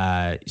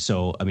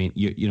 So, I mean,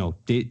 you know,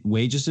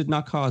 wages did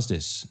not cause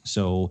this.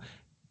 So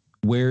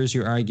where's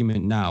your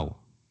argument now?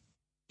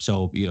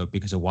 So, you know,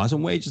 because it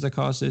wasn't wages that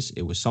caused this,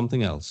 it was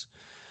something else.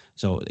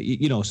 So,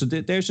 you know, so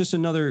there's just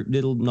another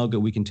little nugget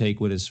we can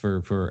take with us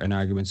for an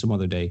argument some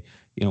other day.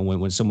 You know,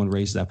 when someone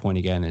raises that point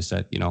again, is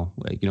that, you know,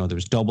 like, you know, there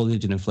was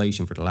double-digit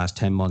inflation for the last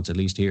 10 months, at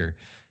least here,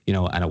 you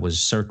know, and it was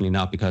certainly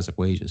not because of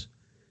wages.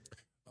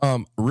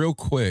 Real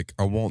quick,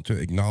 I want to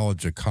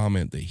acknowledge a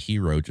comment that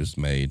Hero just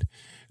made.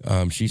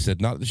 She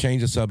said, not to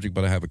change the subject,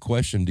 but I have a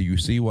question. Do you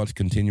see what's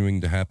continuing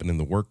to happen in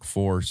the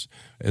workforce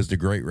as the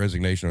great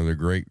resignation or the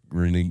great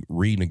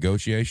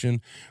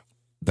renegotiation?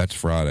 That's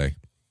Friday.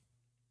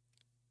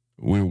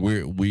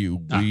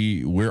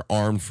 We're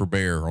armed for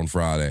bear on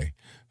Friday.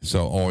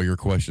 So all your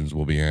questions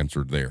will be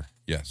answered there.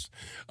 Yes.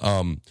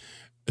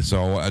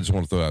 So I just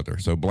want to throw it out there.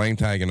 So Blaine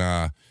Tag and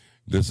I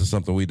This is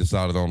something we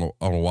decided on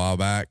a while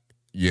back.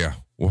 Yeah.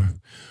 Well,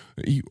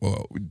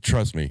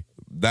 trust me,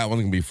 that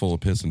one's going to be full of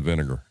piss and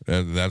vinegar.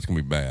 That's going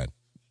to be bad.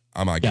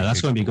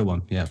 That's going to be a good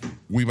one. Yeah.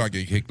 We might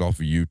get kicked off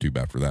of YouTube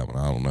after that one.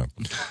 I don't know.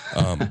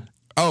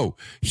 Oh,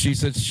 she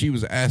said she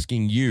was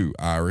asking you,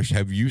 Irish,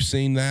 have you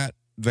seen that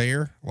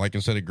there? Like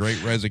instead of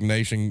Great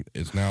Resignation,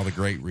 it's now the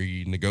Great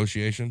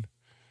Renegotiation?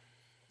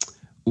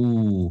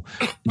 Ooh.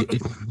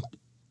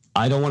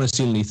 I don't want to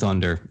steal any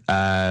thunder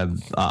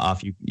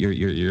off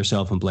your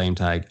self and blame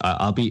tag.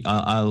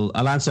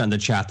 I'll answer in the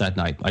chat that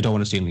night. I don't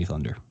want to steal any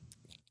thunder.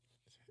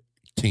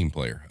 Team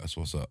player. That's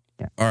what's up.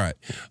 Yeah. All right.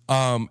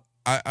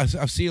 I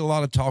see a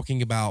lot of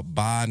talking about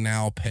buy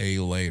now, pay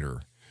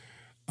later.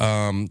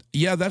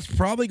 Yeah, that's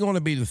probably going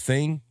to be the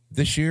thing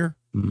this year.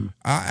 Mm-hmm.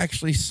 I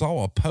actually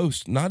saw a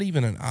post not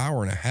even an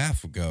hour and a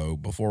half ago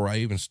before I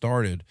even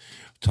started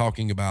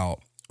talking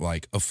about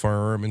like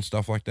Affirm and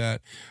stuff like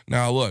that.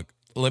 Now, look,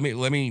 let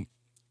me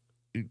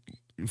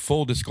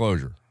full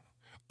disclosure.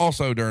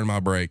 Also, during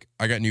my break,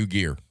 I got new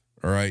gear.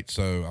 All right.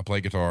 So I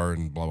play guitar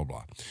and blah, blah,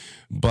 blah.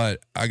 But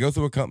I go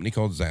through a company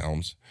called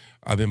Zounds.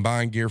 I've been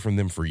buying gear from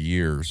them for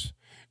years.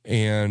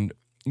 And,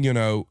 you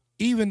know,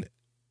 even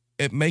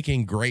at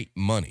making great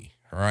money,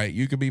 all right,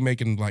 you could be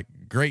making like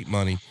great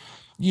money.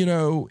 You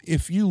know,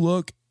 if you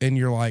look and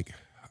you're like,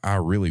 I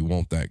really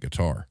want that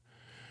guitar,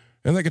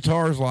 and the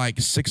guitar is like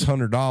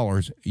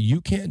 $600, you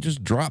can't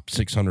just drop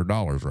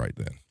 $600 right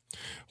then.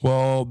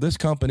 Well, this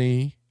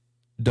company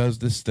does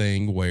this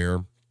thing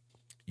where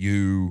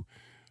you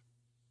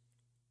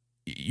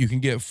can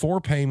get 4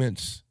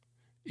 payments,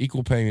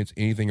 equal payments,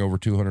 anything over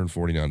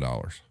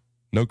 $249.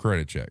 No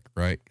credit check,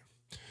 right?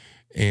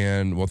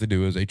 And what they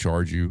do is they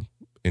charge you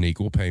in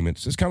equal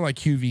payments. It's kind of like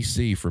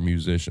QVC for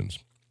musicians.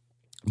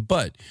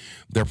 But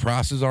their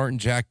prices aren't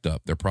jacked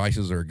up. Their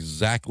prices are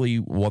exactly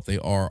what they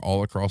are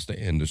all across the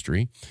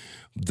industry.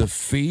 The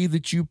fee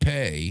that you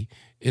pay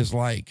is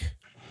like,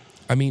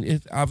 I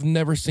mean, I've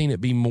never seen it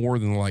be more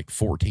than like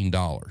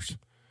 $14.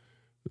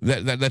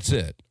 That's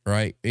it,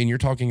 right? And you're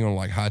talking on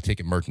like high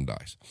ticket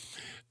merchandise.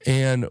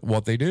 And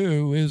what they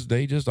do is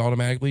they just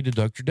automatically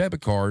deduct your debit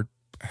card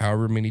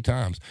however many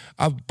times.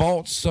 I've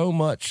bought so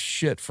much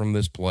shit from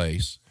this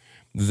place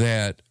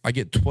that I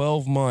get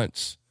 12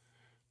 months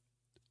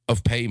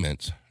of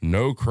payments,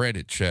 no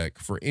credit check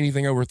for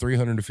anything over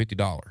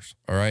 $350.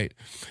 All right.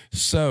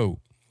 So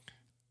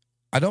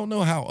I don't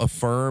know how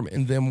Affirm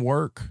and them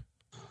work.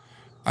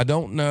 I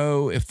don't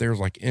know if there's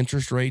like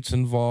interest rates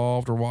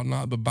involved or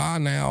whatnot, but buy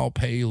now,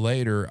 pay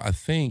later, I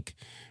think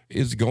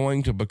is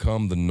going to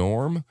become the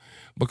norm,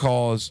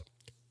 because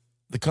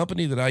the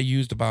company that I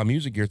use to buy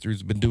music gear through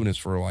has been doing this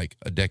for like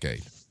a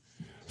decade.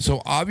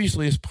 So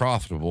obviously it's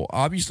profitable.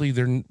 Obviously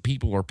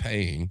people are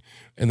paying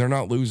and they're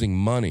not losing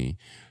money.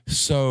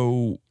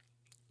 So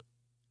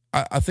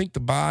I think the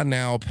buy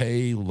now,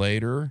 pay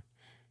later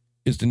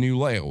is the new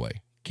layaway.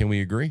 Can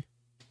we agree?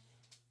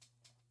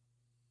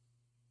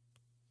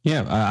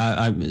 Yeah,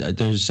 I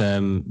there's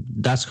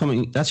that's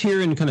coming. That's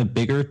here in kind of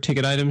bigger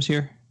ticket items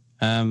here.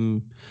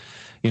 Furniture,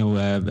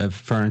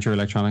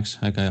 electronics.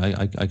 I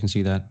can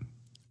see that.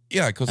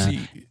 Yeah, because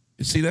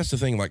see, that's the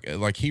thing.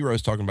 Like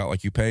Hero's talking about,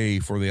 like you pay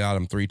for the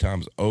item 3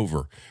 times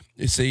over.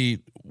 You see,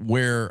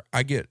 where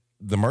I get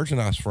the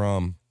merchandise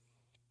from,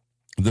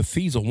 the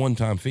fee's a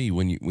one-time fee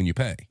when you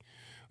pay.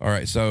 All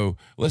right, so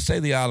let's say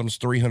the item's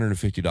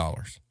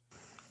 $350.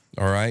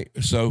 All right,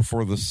 so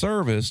for the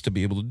service to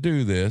be able to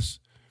do this,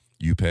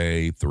 you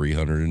pay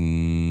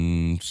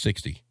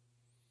 $360.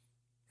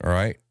 All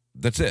right,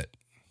 that's it.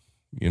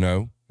 You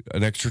know,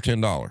 an extra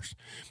 $10.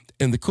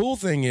 And the cool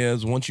thing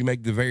is, once you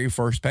make the very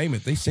first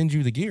payment, they send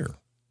you the gear.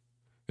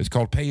 It's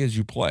called pay as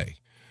you play.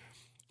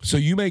 So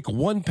you make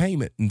one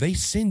payment and they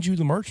send you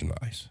the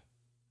merchandise.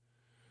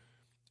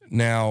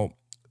 Now,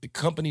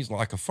 companies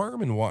like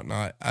Affirm and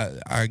whatnot,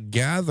 I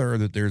gather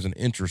that there's an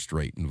interest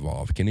rate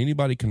involved. Can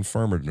anybody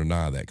confirm or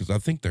deny that? Because I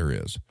think there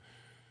is.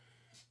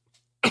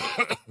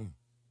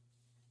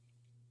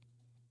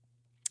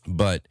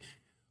 But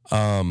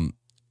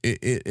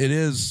it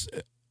is,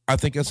 I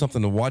think that's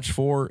something to watch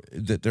for,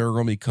 that there are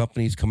going to be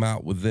companies come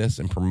out with this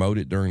and promote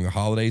it during the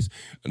holidays.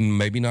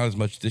 Maybe not as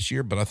much this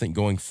year, but I think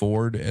going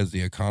forward, as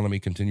the economy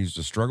continues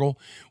to struggle,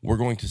 we're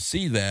going to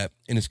see that,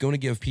 and it's going to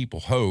give people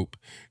hope,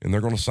 and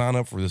they're going to sign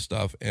up for this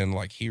stuff. And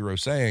like Hero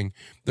saying,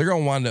 they're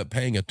going to wind up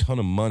paying a ton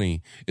of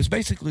money. It's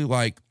basically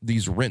like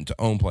these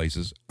rent-to-own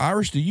places.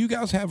 Irish, do you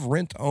guys have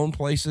rent-to-own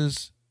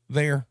places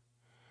there?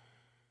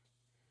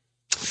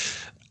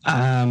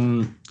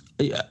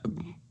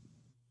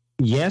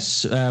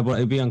 Yes, but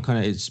it'd be on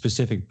kind of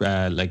specific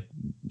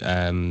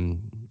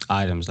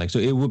items. Like, so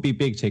it would be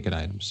big ticket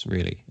items,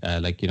 really.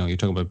 You're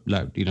talking about,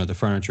 the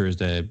furniture is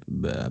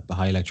the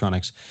high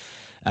electronics.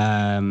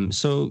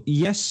 So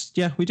yes,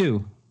 yeah, we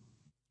do.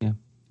 Yeah,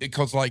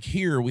 because like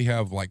here we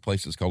have like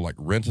places called like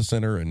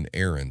Rent-A-Center and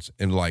Aaron's,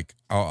 and like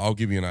I'll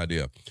give you an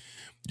idea.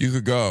 You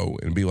could go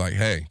and be like,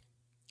 hey,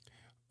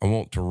 I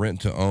want to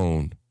rent to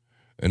own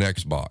an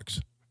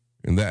Xbox.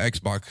 And that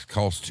Xbox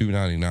costs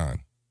 $299,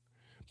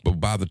 but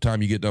by the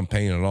time you get done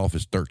paying it off,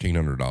 it's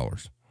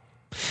 $1,300.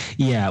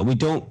 Yeah, we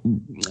don't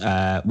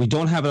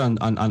have it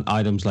on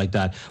items like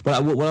that.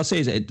 But what I'll say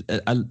is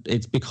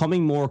it's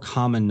becoming more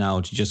common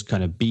now to just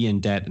kind of be in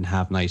debt and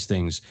have nice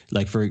things.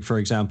 Like for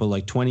example,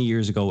 like 20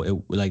 years ago,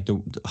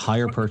 the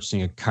hire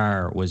purchasing a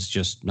car was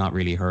just not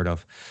really heard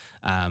of.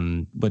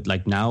 But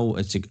like now,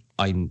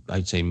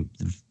 I'd say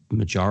the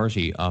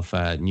majority of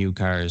new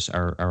cars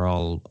are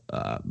all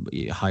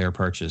hire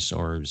purchase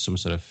or some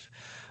sort of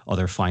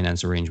other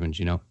finance arrangement,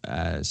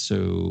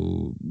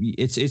 so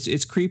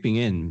it's creeping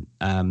in.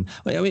 I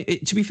mean,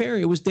 to be fair,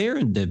 it was there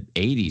in the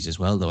 80s as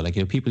well, though. Like,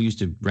 people used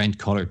to rent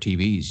color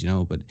TVs,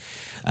 but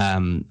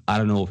I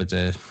don't know if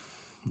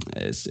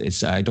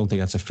it's I don't think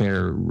that's a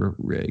fair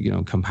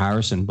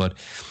comparison, but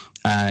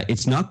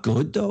it's not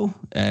good though.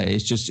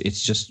 It's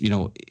just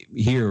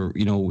here,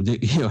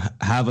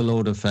 have a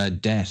load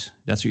of debt.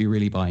 That's what you're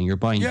really buying. You're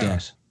buying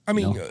debt. I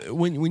mean,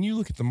 when you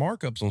look at the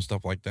markups on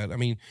stuff like that, I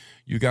mean,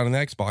 you got an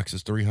Xbox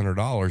that's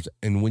 $300,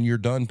 and when you're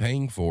done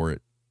paying for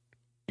it,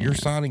 you're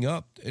signing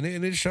up, and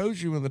it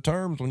shows you in the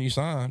terms when you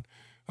sign.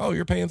 Oh,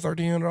 you're paying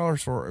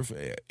 $1,300 for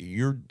it.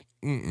 You're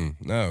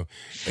no,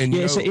 and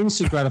it's an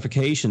instant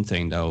gratification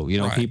thing, though.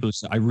 Right. People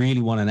say, I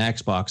really want an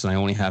Xbox, and I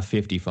only have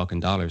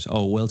 $50.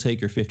 Oh, we'll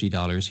take your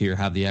 $50 here,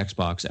 have the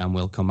Xbox, and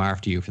we'll come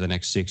after you for the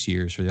next 6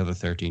 years for the other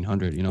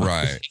 $1,300.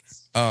 Right.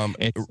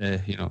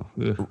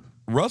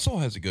 Russell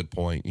has a good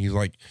point. He's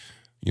like,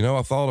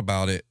 I thought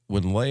about it.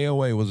 When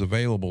layaway was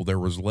available, there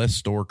was less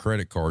store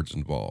credit cards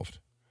involved.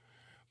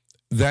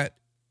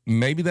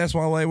 Maybe that's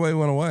why layaway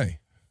went away.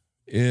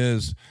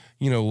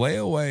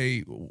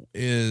 Layaway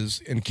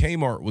and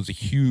Kmart was a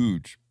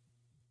huge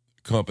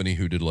company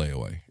who did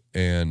layaway.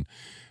 And,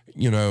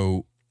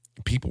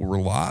 people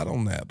relied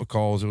on that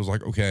because it was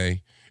like,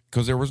 okay,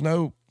 because there was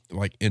no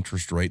like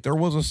interest rate. There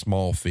was a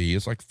small fee.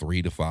 It's like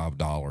 $3 to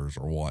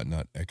 $5 or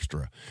whatnot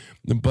extra,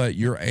 but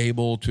you're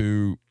able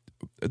to,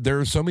 there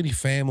are so many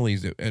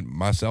families and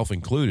myself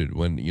included,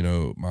 when,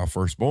 my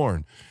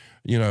firstborn,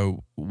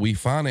 we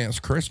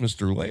financed Christmas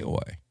through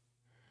layaway.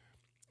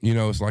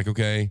 It's like,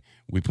 okay,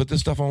 we put this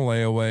stuff on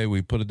layaway,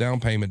 we put a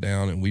down payment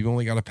down, and we've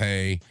only got to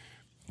pay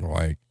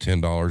like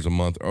 $10 a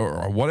month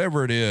or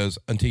whatever it is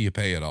until you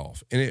pay it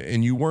off.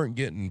 And you weren't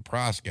getting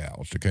price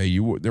gouged. Okay.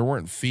 There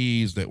weren't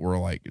fees that were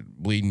like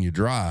bleeding you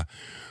dry,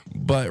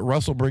 but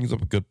Russell brings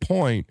up a good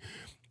point.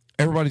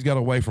 Everybody's got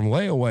away from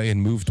layaway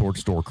and moved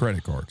towards store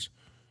credit cards.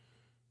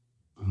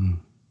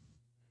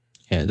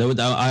 Yeah.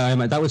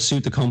 That would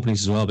suit the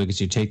companies as well, because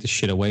you take the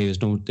shit away.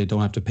 They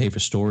don't have to pay for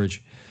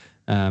storage,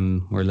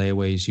 where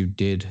layaways you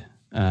did.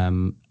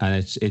 And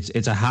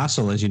it's a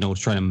hassle, as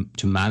trying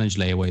to manage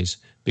layaways,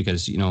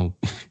 because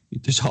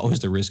there's always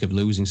the risk of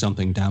losing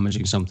something,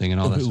 damaging something, and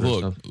all that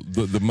sort of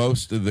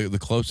stuff. The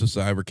closest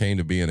I ever came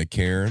to being a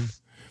Karen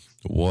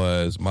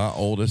was my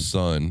oldest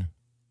son.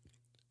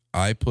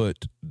 I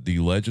put the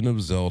Legend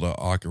of Zelda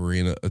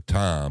Ocarina of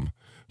Time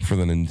for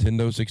the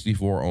Nintendo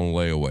 64 on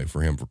layaway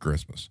for him for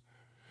Christmas,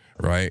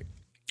 right?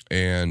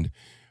 And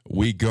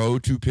we go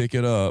to pick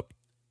it up,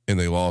 and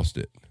they lost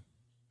it.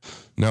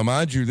 Now,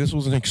 mind you, this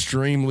was an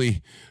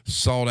extremely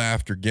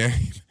sought-after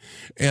game,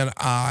 and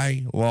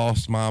I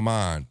lost my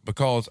mind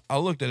because I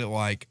looked at it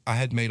like I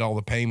had made all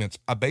the payments.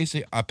 I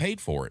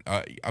paid for it.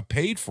 I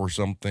paid for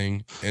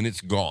something, and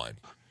it's gone.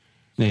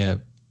 Yeah.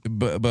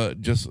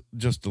 But just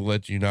to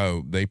let you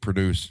know, they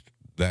produced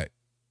that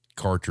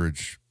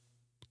cartridge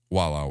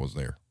while I was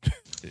there.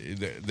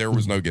 There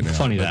was no getting out.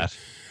 Funny that.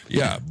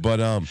 Yeah, but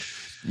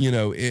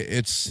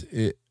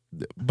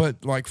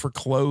but like for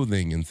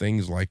clothing and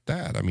things like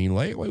that, I mean,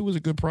 layaway was a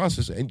good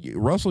process. And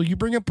Russell, you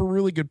bring up a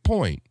really good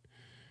point.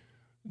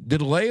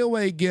 Did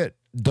layaway get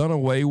done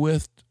away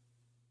with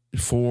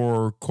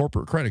for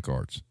corporate credit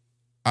cards?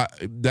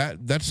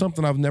 That's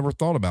something I've never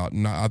thought about,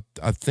 and I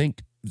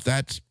think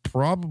that's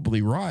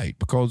probably right,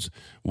 because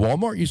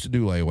Walmart used to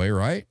do layaway,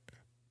 right?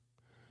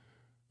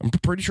 I'm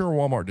pretty sure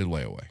Walmart did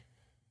layaway.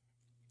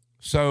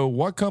 So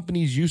what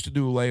companies used to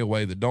do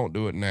layaway that don't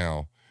do it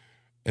now?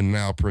 And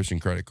now pushing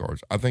credit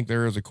cards. I think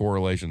there is a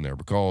correlation there,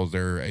 because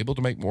they're able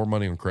to make more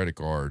money on credit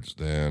cards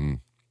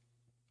than,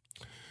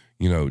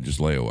 just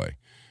layaway.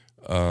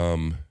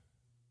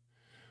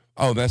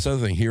 That's the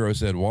other thing. Hero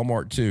said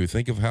Walmart too.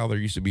 Think of how there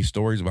used to be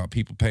stories about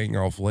people paying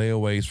off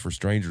layaways for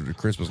strangers at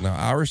Christmas. Now,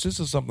 Irish, this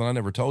is something I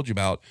never told you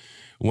about.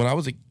 When I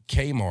was at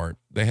Kmart,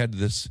 they had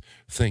this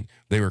thing.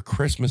 They were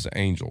Christmas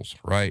angels,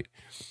 right?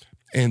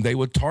 And they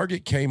would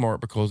target Kmart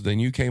because they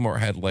knew Kmart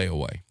had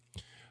layaway.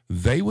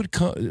 They would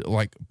come,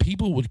 like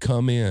people would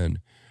come in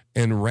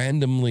and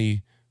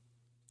randomly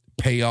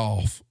pay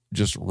off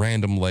just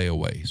random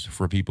layaways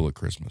for people at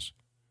Christmas.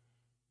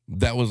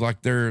 That was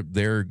like their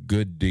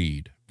good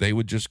deed. They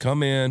would just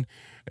come in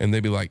and they'd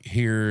be like,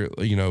 here,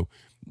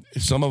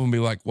 some of them be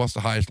like, what's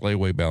the highest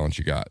layaway balance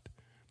you got?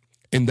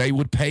 And they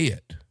would pay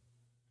it.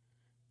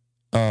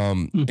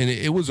 And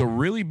it was a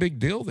really big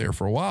deal there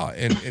for a while.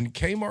 And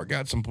Kmart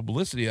got some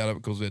publicity out of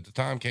it because at the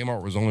time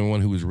Kmart was the only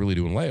one who was really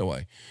doing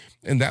layaway.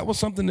 And that was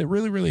something that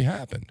really, really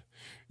happened.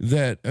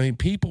 That,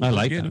 people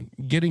were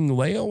getting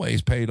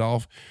layaways paid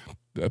off.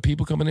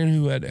 people coming in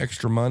who had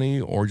extra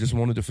money or just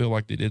wanted to feel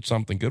like they did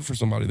something good for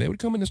somebody, they would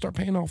come in and start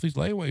paying off these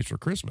layaways for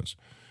Christmas.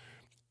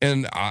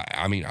 And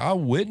I mean, I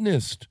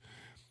witnessed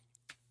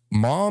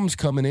moms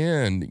coming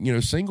in, you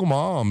know, single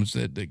moms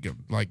that get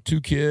like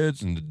 2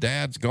 kids and the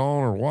dad's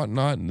gone or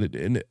whatnot,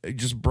 and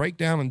just break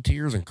down in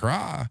tears and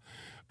cry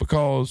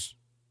because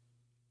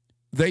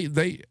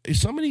they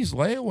some of these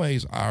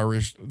layaways,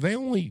 Irish, they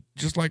only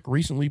just like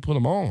recently put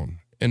them on.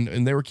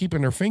 And they were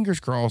keeping their fingers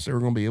crossed they were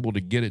going to be able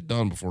to get it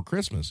done before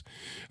Christmas.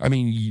 I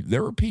mean,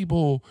 there were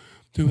people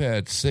who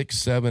had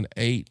 $600,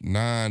 $700,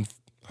 $800,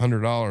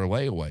 $900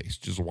 layaways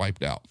just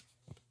wiped out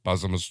by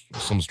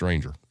some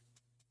stranger.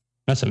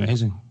 That's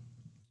amazing.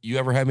 You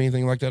ever have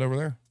anything like that over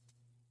there?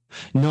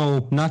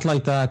 No, not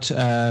like that.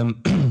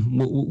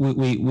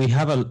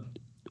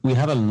 We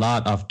have a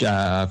lot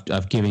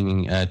of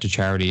giving to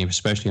charity,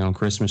 especially on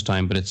Christmas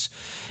time. But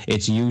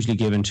it's usually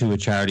given to a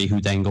charity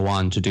who then go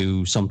on to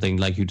do something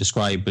like you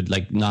described, but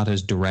like not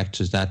as direct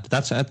as that.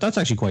 That's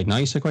actually quite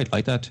nice. I quite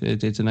like that.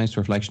 It's a nice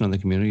reflection on the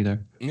community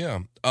there. Yeah.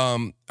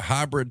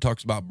 Hybrid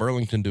talks about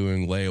Burlington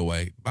doing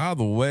layaway. By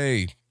the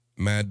way,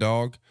 Mad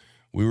Dog,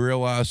 we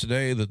realized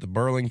today that the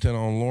Burlington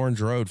on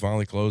Lawrence Road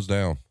finally closed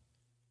down.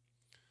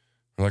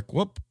 We're like,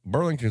 whoop,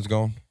 Burlington's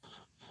gone.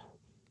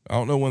 I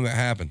don't know when that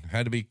happened.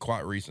 Had to be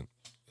quite recent.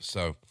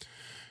 So,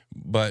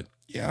 but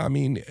yeah, I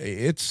mean,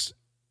 it's,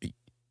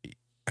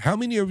 how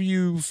many of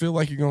you feel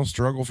like you're going to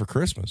struggle for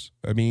Christmas?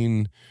 I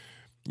mean,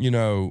 you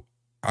know,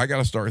 I got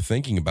to start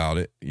thinking about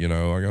it. You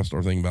know, I got to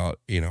start thinking about,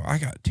 you know, I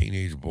got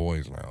teenage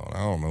boys now and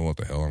I don't know what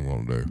the hell I'm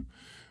going to do,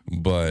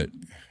 but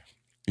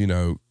you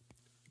know,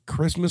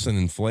 Christmas and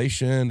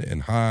inflation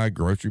and high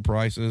grocery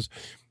prices,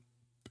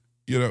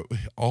 you know,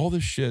 all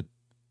this shit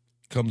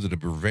comes at a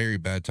very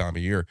bad time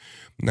of year.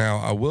 Now,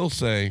 I will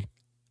say,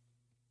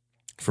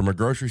 from a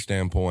grocery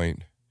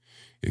standpoint,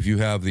 if you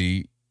have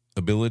the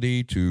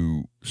ability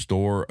to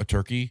store a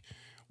turkey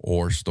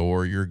or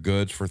store your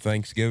goods for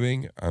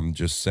Thanksgiving, I'm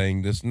just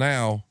saying this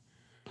now,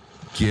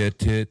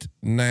 get it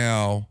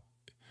now.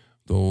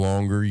 The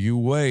longer you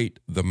wait,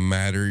 the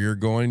madder you're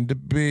going to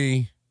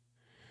be.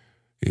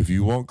 If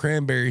you want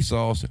cranberry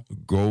sauce,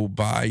 go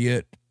buy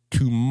it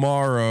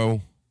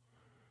tomorrow.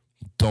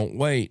 Don't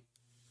wait,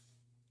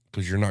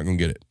 because you're not going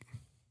to get it.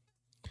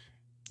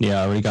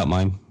 Yeah, I already got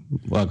mine.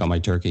 Well, I got my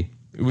turkey.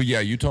 Well,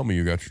 yeah, you told me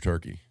you got your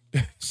turkey.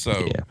 So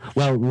yeah.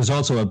 Well, there's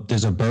also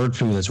there's a bird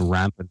flu that's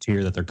rampant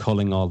here that they're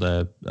culling all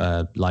the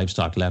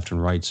livestock left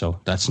and right.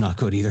 So that's not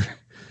good either.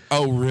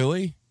 Oh,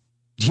 really?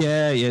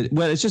 Yeah.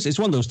 Well, it's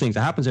one of those things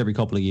that happens every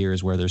couple of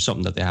years where there's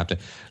something that they have to,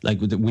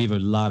 like, we have a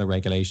lot of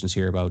regulations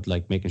here about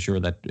like making sure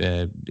that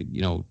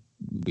you know,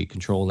 we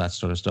control that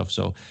sort of stuff.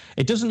 So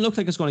it doesn't look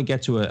like it's going to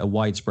get to a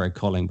widespread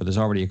culling, but there's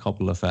already a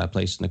couple of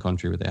places in the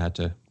country where they had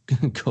to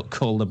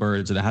cull the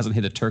birds, and it hasn't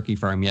hit a turkey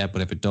farm yet.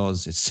 But if it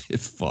does,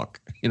 it's fuck.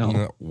 You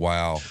know.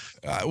 Wow.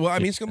 Well, I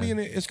mean, it's gonna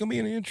be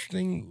an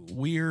interesting,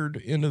 weird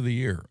end of the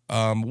year.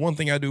 One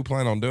thing I do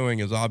plan on doing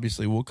is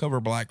obviously we'll cover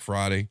Black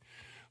Friday,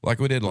 like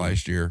we did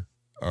last year.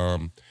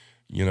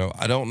 You know,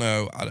 I don't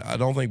know. I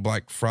don't think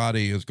Black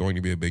Friday is going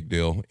to be a big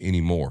deal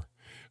anymore.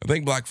 I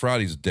think Black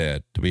Friday's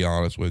dead, to be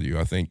honest with you.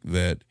 I think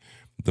that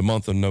the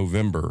month of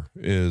November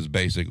is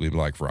basically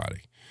Black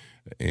Friday.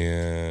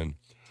 And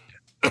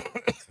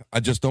I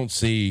just don't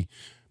see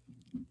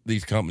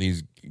these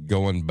companies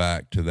going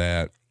back to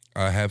that.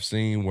 I have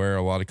seen where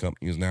a lot of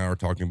companies now are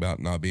talking about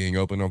not being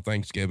open on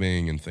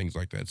Thanksgiving and things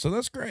like that. So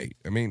that's great.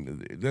 I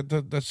mean,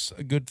 that's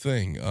a good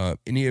thing.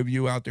 Any of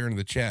you out there in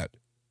the chat,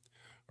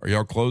 are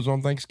y'all closed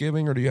on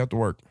Thanksgiving or do you have to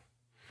work?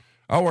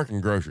 I work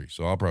in grocery,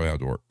 so I'll probably have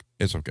to work.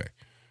 It's okay.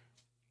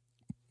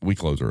 We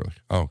close early.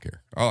 I don't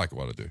care. I like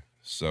what I do.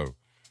 So,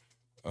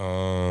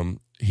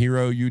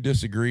 Hero, you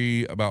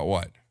disagree about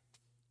what?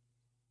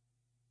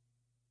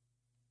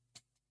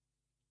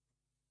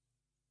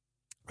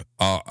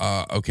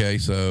 Okay,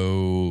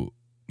 so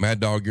Mad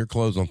Dog, you're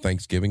closed on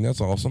Thanksgiving. That's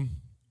awesome.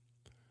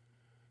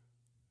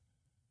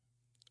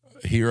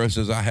 Hero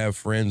says, I have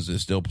friends that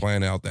still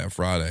plan out that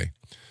Friday.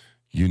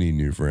 You need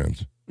new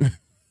friends.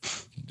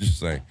 Just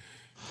saying.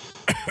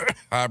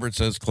 Hybrid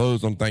says,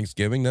 closed on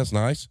Thanksgiving. That's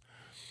nice.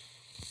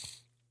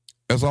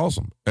 That's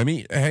awesome. I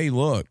mean, hey,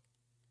 look,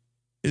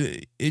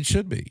 it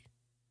should be.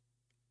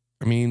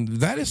 I mean,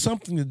 that is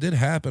something that did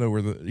happen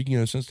over the, you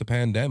know, since the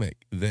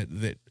pandemic.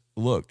 That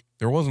look,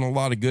 there wasn't a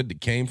lot of good that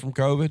came from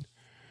COVID,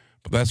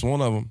 but that's one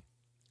of them.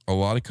 A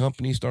lot of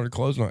companies started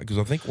closing on it because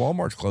I think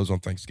Walmart's closed on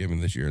Thanksgiving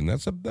this year, and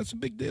that's a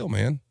big deal,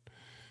 man.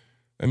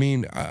 I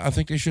mean, I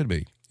think they should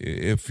be.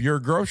 If you're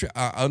a grocery,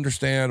 I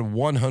understand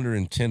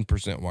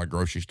 110% why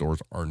grocery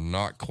stores are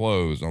not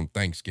closed on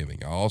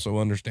Thanksgiving. I also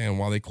understand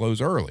why they close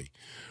early.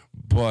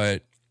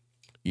 But,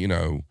 you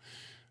know,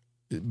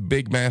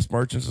 big mass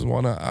merchants and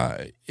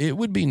whatnot, it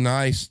would be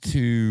nice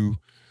to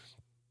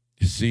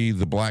see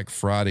the Black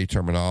Friday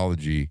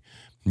terminology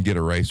get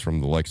erased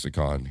from the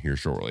lexicon here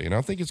shortly. And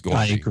I think it's going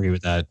to. I agree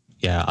with that.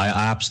 Yeah, I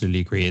absolutely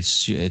agree.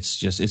 It's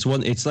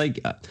like,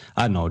 I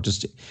don't know,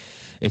 just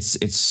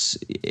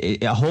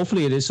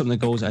hopefully it is something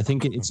that goes. I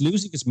think it's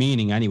losing its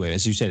meaning anyway.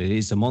 As you said, it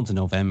is the month of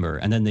November,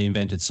 and then they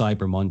invented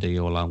Cyber Monday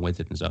along with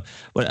it and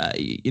stuff. But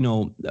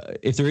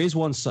if there is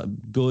one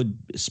good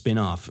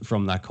spin-off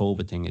from that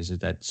COVID thing, is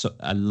that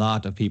a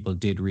lot of people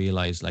did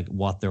realize like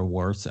what they're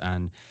worth,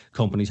 and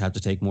companies have to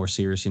take more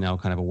seriously now,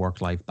 kind of a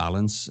work-life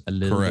balance a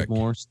little bit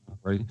more.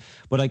 Right?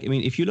 But like, I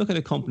mean, if you look at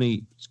a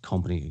country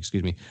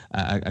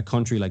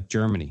like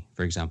Germany,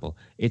 for example,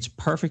 it's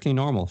perfectly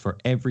normal for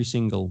every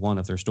single one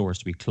of their stores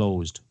to be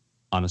closed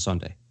on a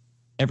Sunday,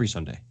 every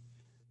Sunday.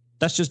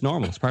 That's just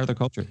normal. It's part of their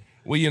culture.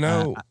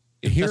 Well,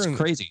 that's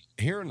crazy.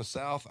 Here in the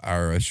South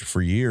Irish,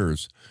 for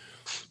years,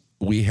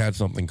 we had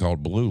something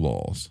called blue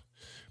laws.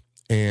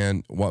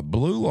 And what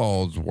blue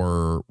laws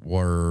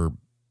were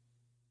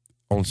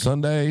on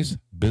Sundays,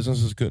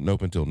 businesses couldn't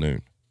open till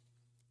noon.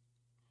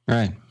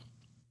 Right.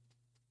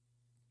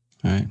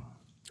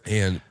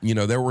 And,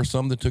 there were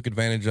some that took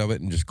advantage of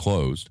it and just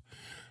closed.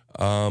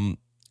 But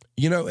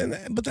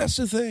that's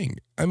the thing.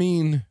 I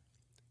mean,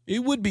 it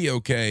would be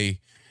okay.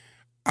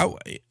 I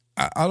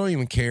don't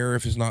even care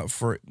if it's not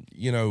for,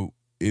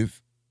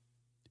 if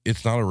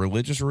it's not a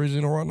religious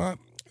reason or whatnot.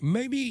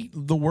 Maybe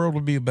the world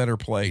would be a better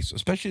place,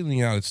 especially in the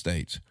United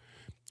States,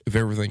 if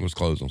everything was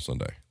closed on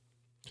Sunday.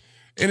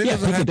 And it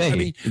doesn't have.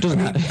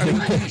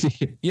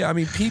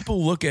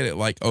 People look at it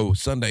like, oh,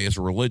 Sunday is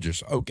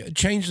religious. Okay,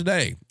 change the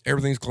day.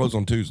 Everything's closed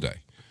on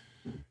Tuesday.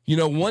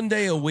 One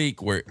day a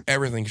week where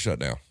everything's shut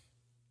down.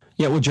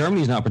 Yeah, well,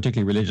 Germany's not a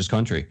particularly religious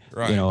country,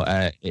 right?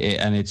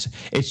 And it's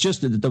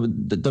just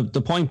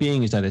the point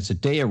being is that it's a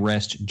day of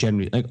rest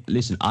generally. Like,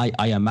 listen,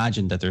 I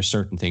imagine that there's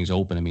certain things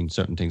open. I mean,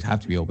 certain things have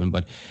to be open,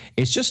 but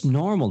it's just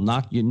normal.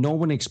 No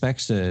one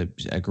expects a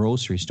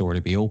grocery store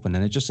to be open,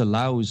 and it just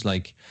allows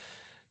like,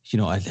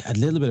 a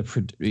little bit of,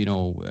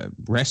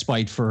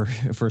 respite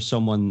for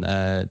someone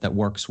that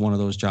works one of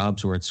those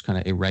jobs where it's kind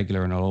of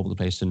irregular and all over the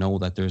place, to know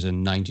that there's a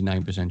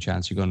 99%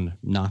 chance you're going to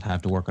not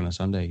have to work on a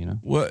Sunday,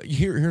 Well,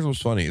 here's what's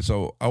funny.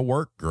 So I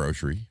work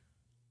grocery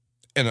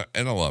and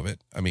I love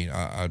it. I mean,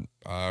 I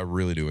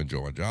really do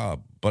enjoy my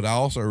job, but I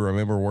also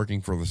remember working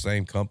for the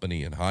same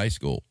company in high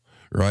school,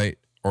 right?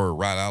 Or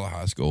right out of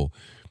high school,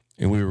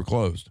 and we were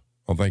closed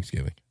on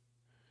Thanksgiving.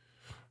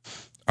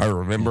 I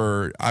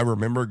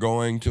remember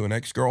going to an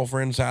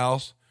ex-girlfriend's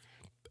house,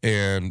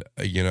 and,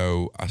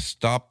 I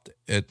stopped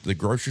at the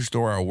grocery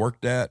store I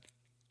worked at.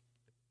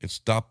 It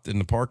stopped in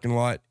the parking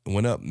lot,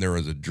 went up, and there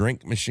was a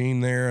drink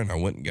machine there, and I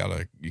went and got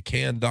a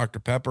canned Dr.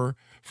 Pepper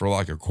for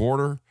like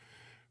 $0.25,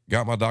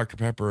 got my Dr.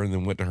 Pepper, and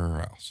then went to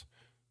her house.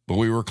 But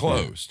we were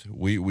closed.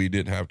 We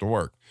didn't have to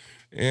work.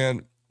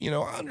 And,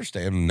 I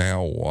understand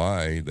now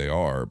why they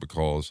are,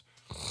 because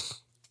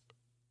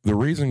the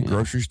reason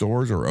grocery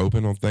stores are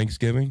open on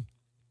Thanksgiving,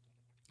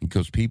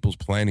 because people's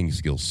planning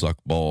skills suck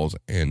balls,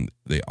 and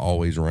they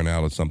always run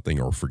out of something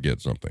or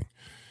forget something.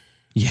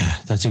 Yeah,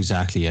 that's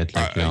exactly it.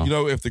 Like,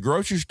 if the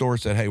grocery store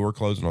said, hey, we're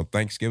closing on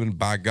Thanksgiving,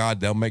 by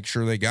God, they'll make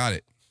sure they got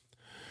it.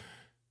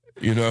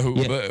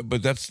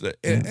 But that's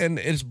and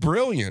it's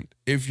brilliant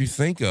if you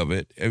think of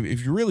it.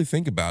 If you really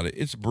think about it,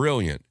 it's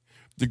brilliant.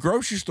 The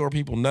grocery store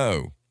people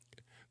know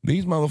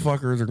these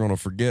motherfuckers are going to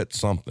forget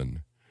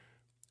something,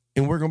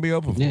 and we're going to be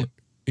open for it.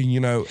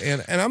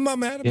 And I'm not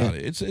mad about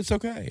it. It's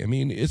okay. I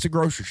mean, it's a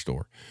grocery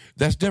store.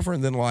 That's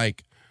different than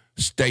like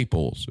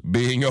Staples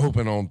being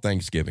open on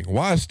Thanksgiving.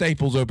 Why is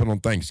Staples open on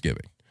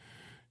Thanksgiving?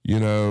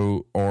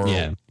 Or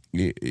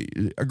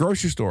a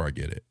grocery store, I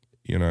get it.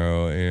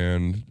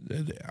 And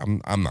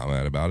I'm not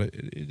mad about it.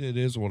 It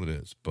is what it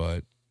is,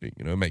 but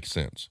it makes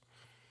sense.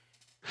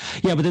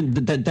 Yeah, but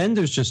then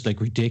there's just like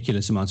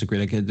ridiculous amounts of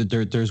great. Like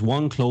there's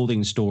one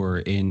clothing store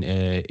in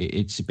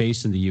it's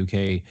based in the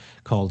UK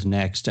called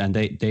Next, and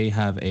they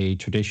have a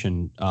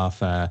tradition of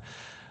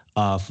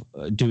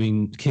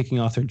kicking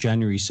off their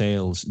January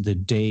sales the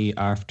day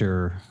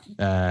after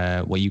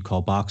what you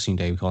call Boxing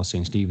Day, we call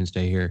St. Stephen's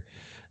Day here,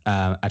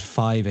 at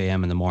 5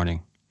 a.m. in the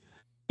morning.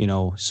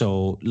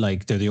 So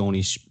like they're the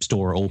only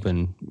store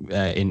open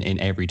in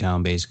every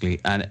town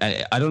basically, and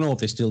I don't know if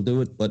they still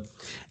do it, but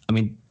I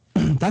mean.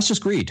 That's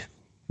just greed.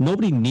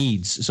 Nobody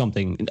needs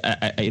something,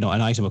 an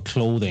item of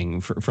clothing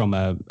from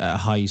a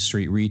high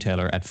street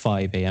retailer at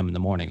 5 a.m. in the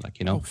morning. Like,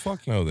 Oh,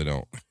 fuck no, they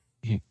don't.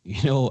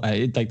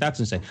 Like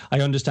that's insane.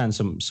 I understand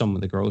some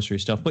of the grocery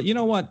stuff, but you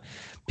know what?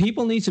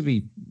 People need to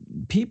be,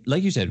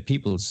 like you said,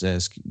 people's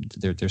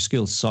their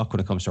skills suck when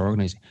it comes to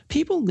organizing.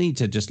 People need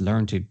to just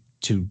learn to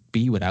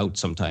be without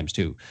sometimes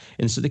too.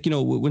 And so, like,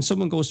 when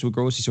someone goes to a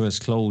grocery store that's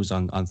closed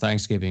on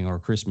Thanksgiving or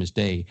Christmas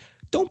Day,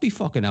 don't be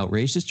fucking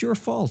outraged. It's your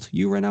fault.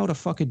 You ran out of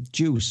fucking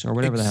juice or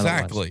whatever the hell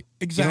it was.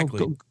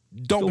 Exactly.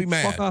 Don't be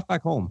mad. Fuck off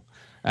back home,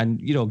 and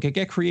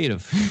get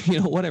creative.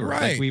 Whatever.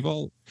 Right. Like we've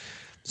all.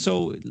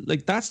 So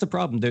like that's the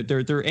problem.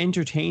 They're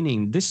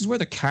entertaining. This is where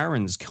the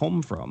Karens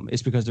come from.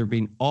 It's because they're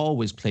being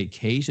always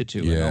placated to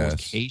and always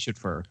catered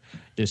for.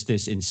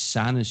 This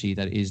insanity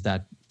that is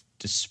that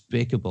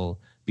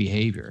despicable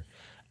behavior.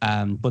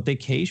 But they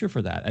cater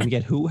for that, and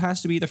yet who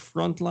has to be the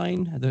front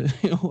line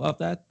of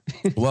that?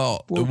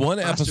 Well, one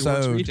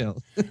episode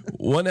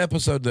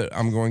that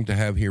I'm going to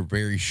have here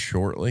very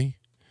shortly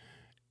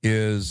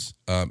is,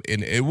 and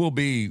it will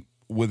be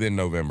within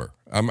November.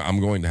 I'm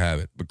going to have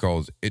it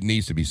because it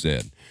needs to be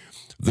said.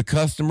 The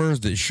customers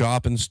that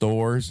shop in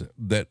stores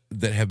that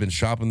have been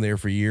shopping there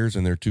for years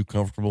and they're too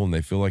comfortable and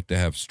they feel like they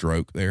have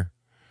stroke there.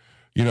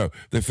 You know,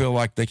 they feel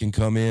like they can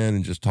come in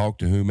and just talk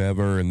to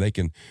whomever and they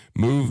can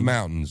move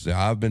mountains.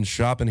 I've been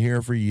shopping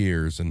here for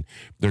years and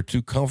they're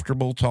too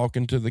comfortable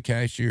talking to the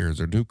cashiers.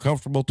 They're too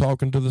comfortable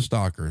talking to the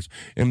stockers.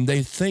 And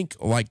they think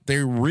like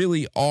they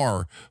really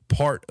are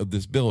part of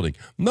this building.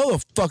 No,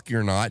 the fuck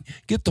you're not.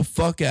 Get the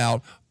fuck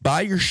out,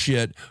 buy your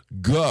shit,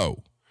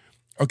 go.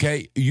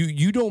 Okay?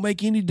 You don't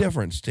make any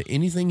difference to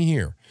anything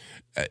here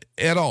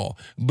at all.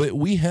 But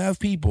we have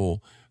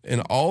people in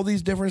all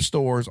these different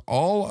stores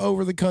all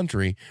over the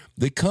country,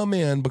 they come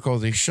in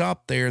because they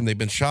shop there and they've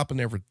been shopping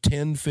there for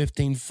 10,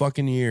 15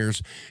 fucking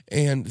years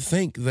and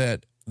think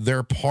that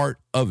they're part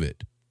of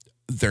it.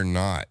 They're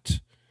not.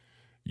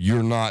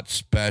 You're not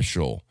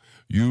special.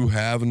 You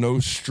have no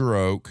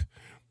stroke.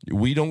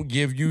 We don't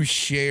give you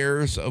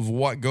shares of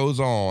what goes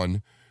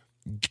on.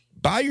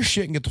 Buy your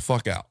shit and get the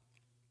fuck out.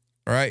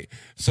 All right?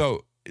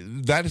 So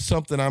that is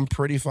something I'm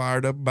pretty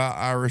fired up about,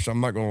 Irish.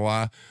 I'm not going to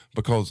lie,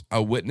 because I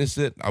witnessed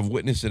it. I've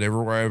witnessed it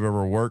everywhere I've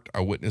ever worked.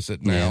 I witness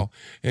it now.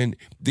 Yeah. And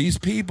these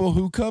people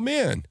who come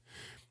in,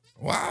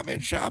 well, I've been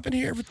shopping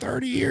here for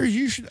 30 years.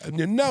 You should.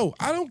 No,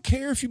 I don't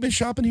care if you've been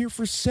shopping here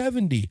for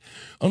 70.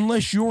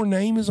 Unless your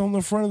name is on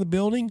the front of the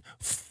building,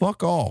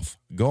 fuck off.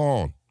 Go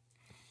on.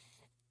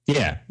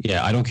 Yeah.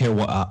 I don't care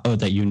what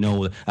that you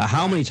know.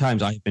 How many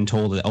times I've been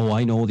told that? Oh,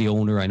 I know the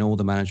owner, I know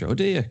the manager. Oh,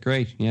 do you?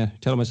 Great. Yeah,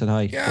 tell them I said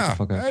hi. Yeah,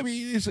 I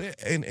mean,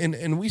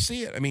 and we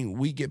see it. I mean,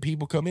 we get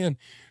people come in,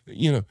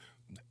 you know,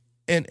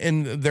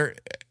 and they're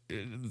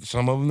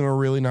some of them are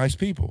really nice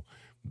people.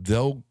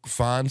 They'll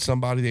find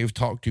somebody they've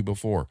talked to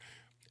before,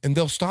 and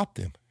they'll stop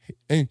them,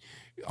 and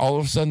all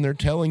of a sudden they're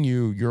telling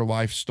you your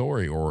life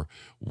story or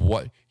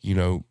what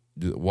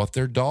what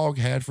their dog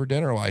had for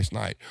dinner last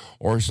night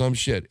or some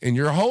shit. And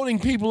you're holding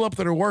people up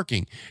that are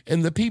working,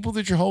 and the people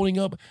that you're holding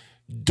up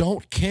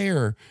don't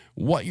care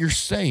what you're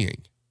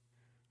saying.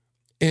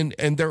 And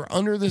they're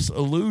under this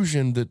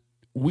illusion that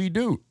we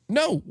do.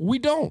 No, we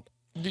don't.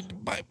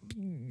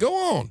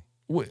 Go on.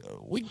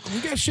 We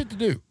got shit to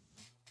do.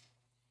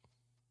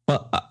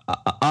 Well,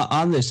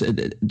 on this,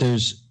 it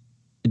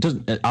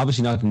doesn't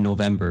obviously not in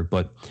November,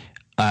 but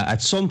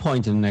at some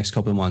point in the next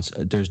couple of months,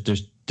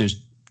 there's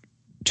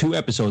 2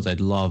 episodes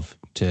I'd love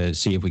to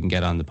see if we can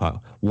get on the pod.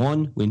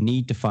 One, we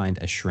need to find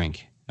a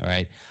shrink. All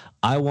right.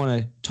 I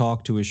want to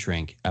talk to a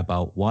shrink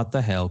about what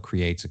the hell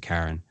creates a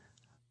Karen.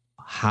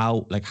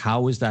 How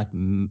does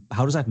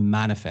that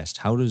manifest?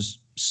 How does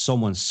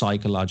someone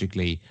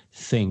psychologically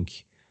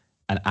think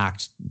and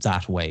act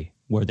that way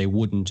where they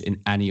wouldn't in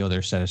any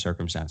other set of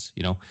circumstance?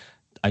 You know,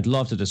 I'd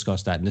love to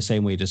discuss that in the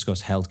same way you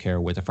discuss healthcare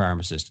with a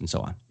pharmacist and so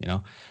on. You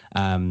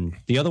know,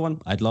 the other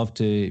one I'd love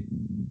to,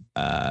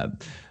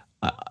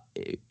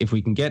 if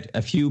we can get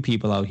a few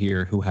people out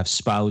here who have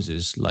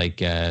spouses,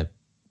 like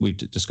we've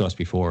discussed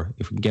before,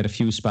 if we can get a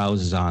few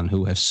spouses on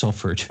who have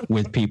suffered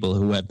with people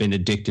who have been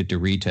addicted to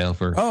retail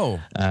for,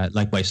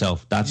 like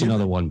myself, that's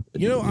another one.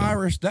 You know,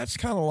 Irish, that's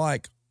kind of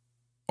like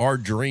our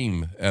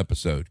dream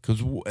episode,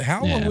 because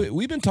how long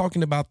we've been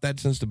talking about that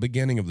since the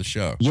beginning of the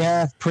show.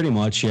 Yeah, pretty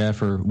much. Yeah,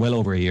 for well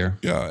over a year.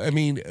 Yeah, I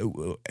mean,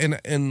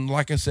 and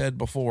like I said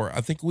before,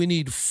 I think we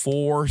need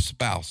 4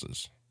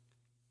 spouses.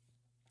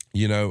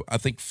 You know, I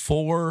think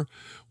 4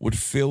 would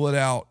fill it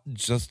out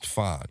just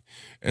fine.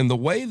 And the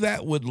way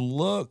that would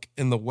look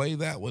and the way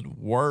that would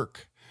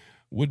work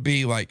would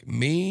be like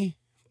me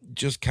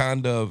just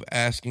kind of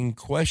asking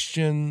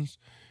questions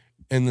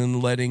and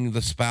then letting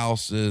the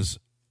spouses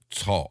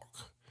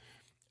talk.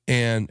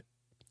 And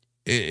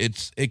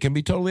it can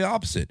be totally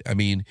opposite. I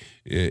mean,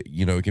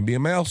 it can be a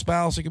male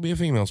spouse. It can be a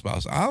female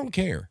spouse. I don't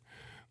care.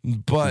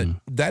 But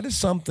that is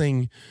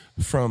something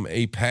from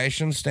a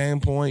passion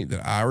standpoint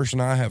that Irish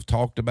and I have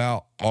talked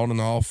about on and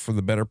off for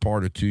the better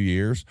part of 2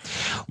 years.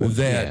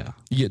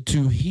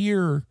 To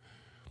hear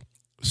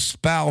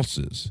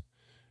spouses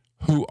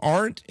who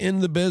aren't in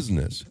the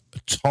business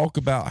talk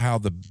about how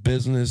the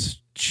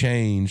business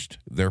changed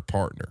their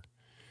partner.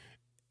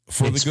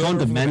 It's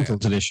fundamental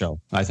to this show,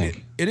 I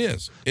think. It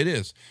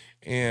is.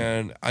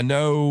 And I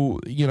know,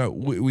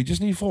 we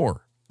just need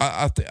 4.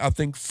 I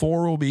think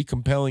 4 will be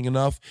compelling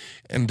enough.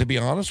 And to be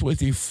honest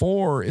with you,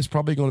 4 is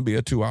probably going to be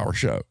a 2-hour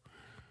show.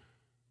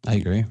 I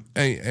agree.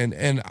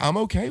 And I'm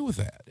okay with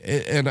that.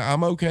 And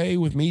I'm okay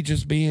with me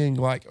just being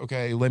like,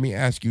 okay, let me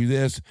ask you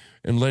this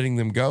and letting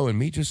them go. And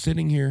me just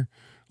sitting here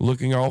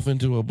looking off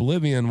into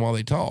oblivion while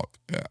they talk.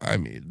 I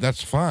mean,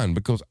 that's fine,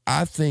 because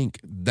I think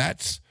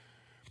that's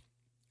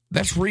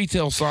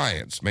retail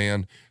science,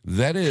 man.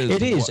 That is.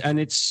 It is. And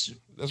it's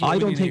I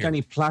don't think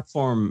any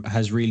platform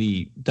has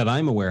really, that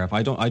I'm aware of.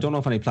 I don't know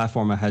if any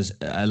platform has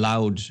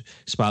allowed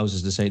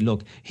spouses to say,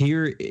 look,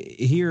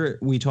 here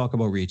we talk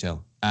about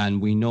retail,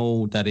 and we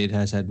know that it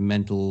has had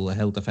mental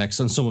health effects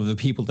on some of the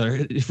people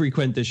that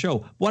frequent the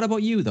show. What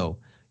about you though?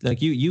 Like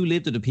you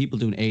lived with the people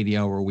doing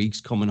 80-hour weeks,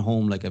 coming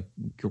home like a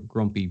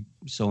grumpy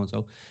so and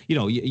so. You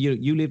know,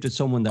 you lived with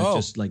someone that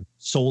just like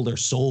sold their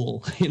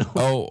soul. You know.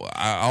 Oh,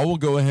 I will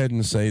go ahead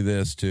and say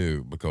this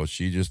too, because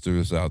she just threw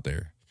this out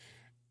there.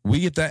 We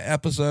get that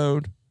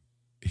episode,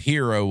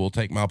 Hero will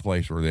take my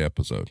place for the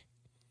episode.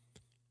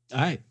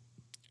 All right.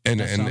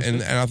 And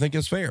I think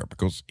it's fair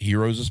because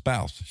Hero's a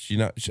spouse.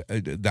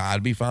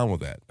 I'd be fine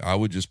with that. I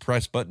would just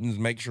press buttons,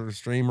 make sure the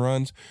stream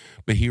runs,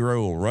 but Hero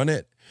will run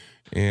it.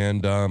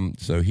 And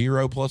so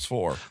Hero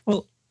 +4.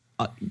 Well,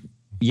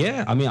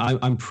 yeah. I mean,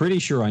 I'm pretty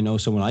sure I know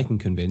someone I can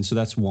convince. So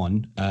that's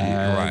one.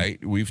 Right.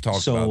 We've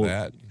talked about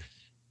that.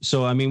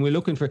 So, I mean, we're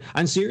looking for,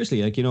 and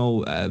seriously, like, you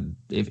know,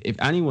 if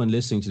anyone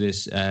listening to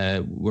this,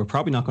 we're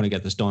probably not going to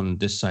get this done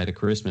this side of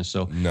Christmas.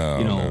 So,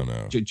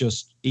 no.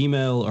 Just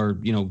email or,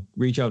 you know,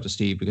 reach out to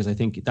Steve, because I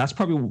think that's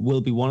probably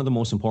will be one of the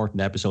most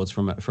important episodes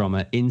from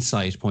an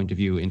insight point of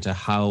view into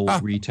how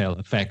retail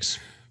affects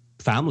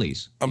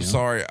families. I'm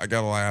sorry, I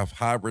gotta laugh.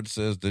 Hybrid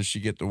says, does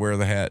she get to wear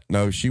the hat?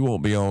 No, she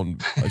won't be on.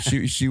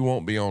 she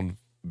won't be on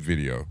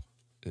video.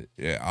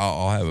 Yeah,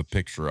 I'll have a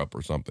picture up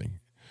or something.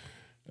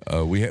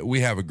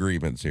 We have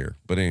agreements here,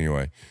 but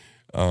anyway,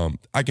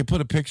 I could put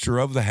a picture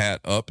of the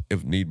hat up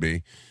if need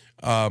be.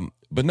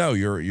 But no,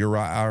 you're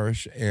right,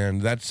 Irish,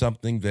 and that's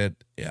something that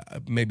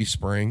maybe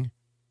spring,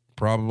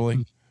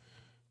 probably.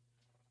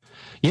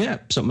 Yeah,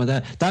 something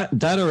like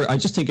that. Or I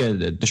just think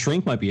the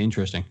shrink might be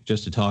interesting,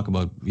 just to talk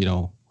about, you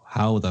know,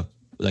 how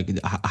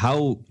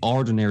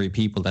ordinary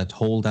people that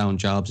hold down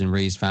jobs and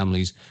raise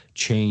families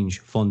change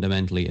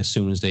fundamentally as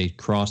soon as they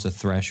cross the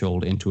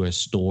threshold into a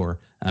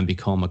store and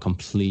become a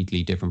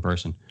completely different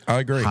person. I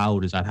agree. How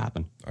does that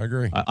happen? I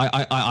agree.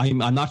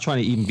 I'm not trying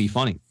to even be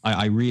funny.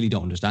 I really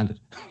don't understand it.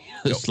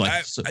 It's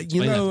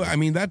I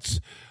mean, I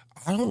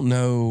don't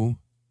know.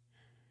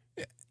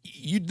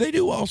 They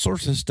do all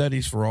sorts of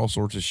studies for all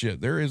sorts of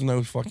shit. There is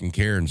no fucking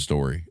Karen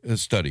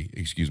study,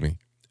 excuse me.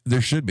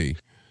 There should be.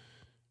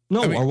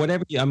 No, or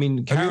whatever. I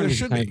mean, Karen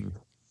is kind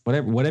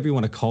of, whatever you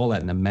want to call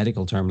that in a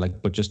medical term, like,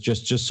 but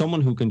just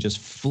someone who can just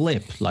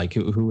flip, like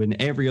who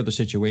in every other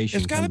situation.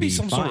 It's got to be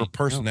some sort of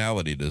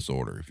personality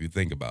disorder, if you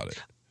think about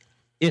it.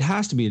 It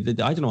has to be.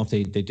 I don't know if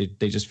they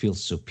just feel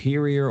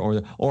superior,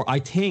 or I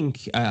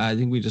think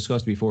we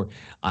discussed before.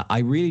 I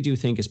really do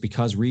think it's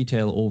because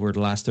retail over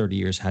the last 30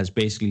 years has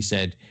basically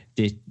said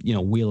that, you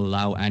know, we'll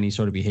allow any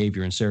sort of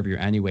behavior and serve you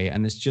anyway,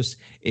 and it's just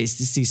these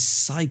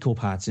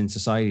psychopaths in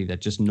society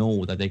that just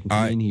know that they can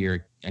come in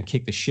here and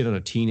kick the shit out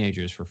of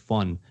teenagers for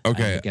fun.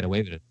 Okay, and get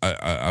away with it.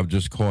 I've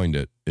just coined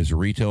it. It's a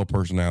retail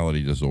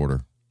personality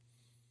disorder.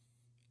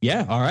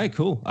 Yeah. All right.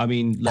 Cool. I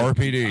mean, like,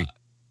 RPD.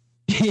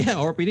 Yeah,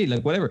 RPD,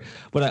 like whatever.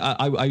 But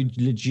I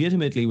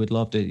legitimately would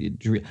love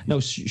to. Now,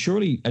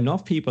 surely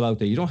enough people out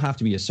there. You don't have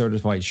to be a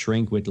certified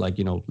shrink with, like,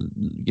 a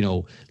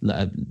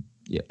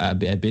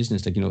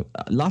business. Like, you know,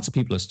 lots of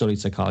people have studied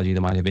psychology that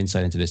might have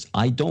insight into this.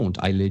 I don't.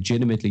 I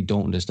legitimately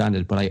don't understand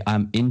it, but I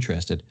am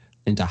interested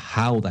into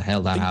how the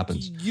hell that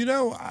happens. You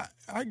know, I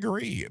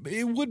agree.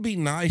 It would be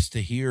nice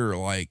to hear,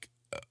 like,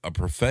 a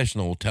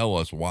professional tell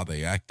us why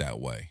they act that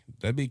way.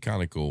 That'd be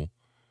kind of cool.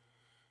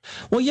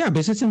 Well, yeah,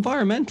 because it's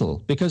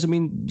environmental. Because, I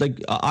mean,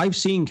 like, I've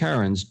seen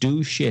Karens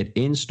do shit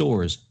in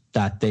stores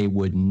that they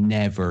would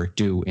never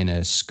do in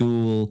a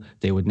school.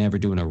 They would never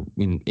do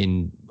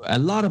in a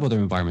lot of other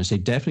environments. They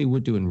definitely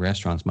would do in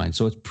restaurants, mind.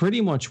 So it's pretty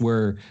much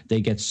where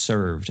they get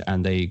served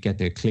and they get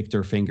to click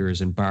their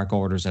fingers and bark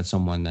orders at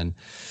someone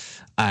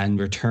and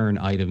return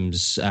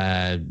items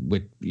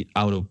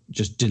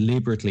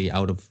deliberately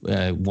out of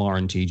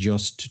warranty,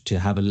 just to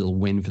have a little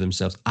win for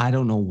themselves. I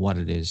don't know what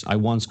it is. I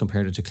once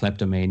compared it to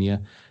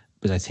kleptomania,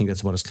 because I think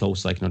that's about as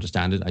close as I can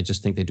understand it. I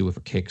just think they do it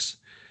for kicks.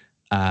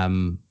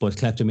 But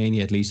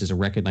kleptomania at least is a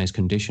recognized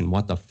condition.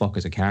 What the fuck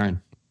is a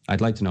Karen?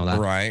 I'd like to know that.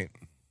 Right.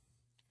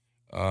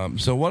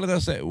 So what did I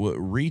say?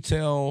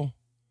 Retail.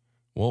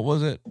 What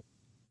was it?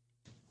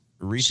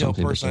 Retail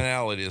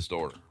personality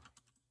disorder.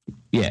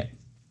 Yeah.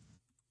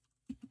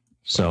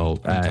 So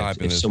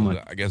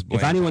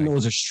if anyone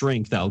knows a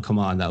shrink that'll come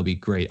on, that'll be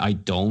great. I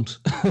don't,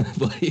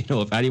 but, you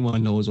know, if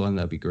anyone knows one,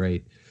 that'd be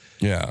great.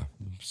 Yeah.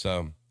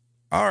 So,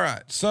 all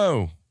right.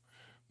 So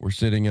we're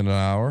sitting in an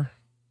hour.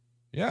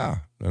 Yeah,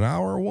 an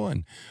hour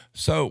one.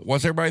 So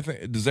what's everybody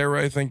think? Does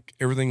everybody think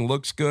everything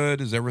looks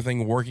good? Is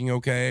everything working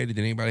okay? Did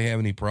anybody have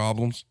any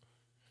problems?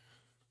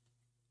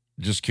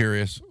 Just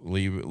curious.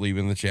 Leave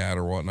in the chat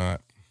or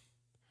whatnot.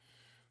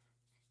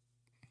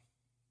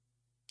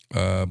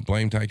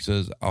 Blame Tyke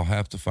says, I'll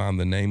have to find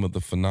the name of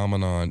the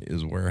phenomenon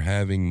is where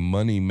having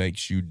money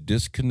makes you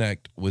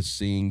disconnect with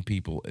seeing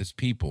people as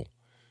people.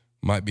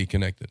 Might be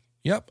connected.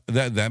 Yep,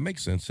 that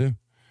makes sense too.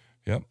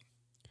 Yep.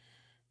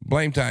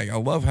 Blame Tyke, I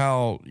love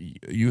how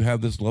you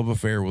have this love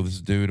affair with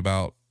this dude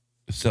about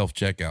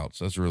self-checkouts.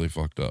 That's really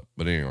fucked up.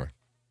 But anyway.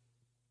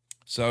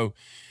 So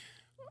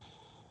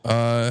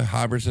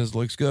Hybrid says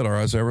looks good. All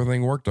right, so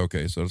everything worked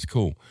okay, so it's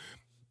cool.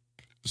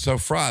 So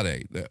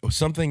Friday,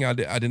 something I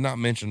did not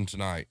mention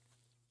tonight.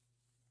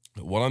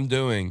 What I'm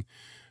doing,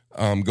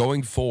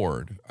 going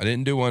forward, I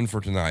didn't do one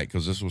for tonight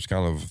because this was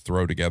kind of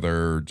throw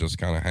together, just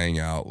kind of hang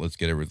out. Let's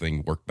get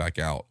everything worked back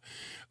out.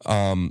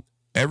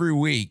 Every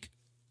week,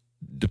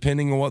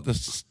 depending on what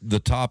the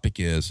topic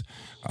is,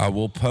 I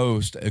will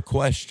post a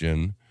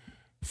question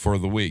for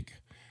the week.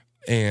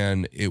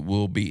 And it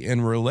will be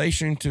in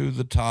relation to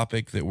the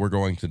topic that we're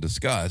going to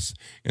discuss.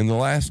 In the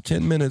last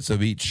 10 minutes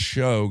of each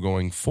show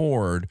going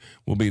forward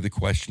will be the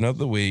question of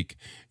the week.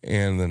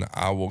 And then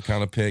I will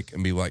kind of pick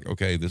and be like,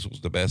 okay, this was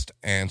the best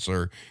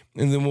answer.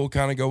 And then we'll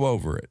kind of go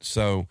over it.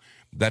 So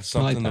that's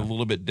something a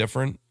little bit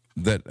different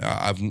that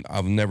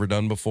I've never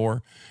done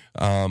before.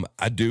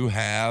 I do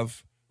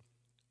have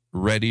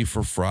ready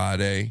for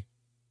Friday,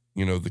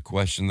 the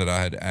question that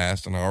I had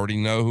asked, and I already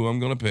know who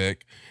I'm going to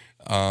pick.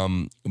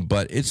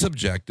 But it's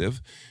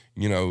subjective.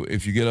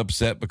 If you get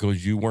upset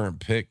because you weren't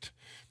picked,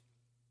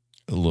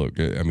 look,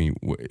 I mean,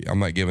 I'm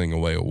not giving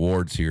away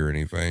awards here or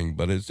anything,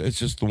 but it's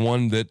just the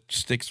one that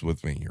sticks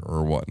with me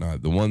or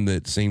whatnot. The one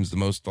that seems the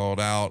most thought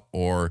out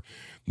or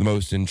the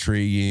most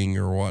intriguing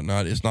or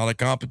whatnot. It's not a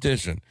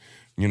competition,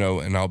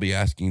 and I'll be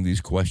asking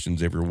these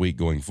questions every week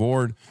going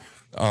forward.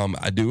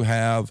 I do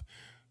have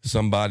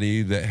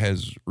somebody that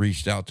has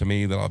reached out to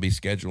me that I'll be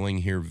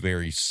scheduling here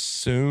very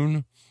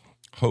soon.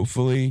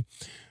 Hopefully,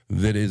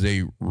 that is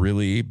a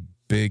really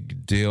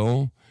big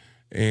deal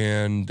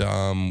and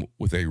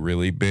with a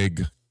really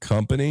big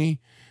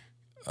company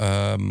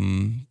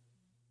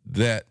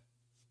that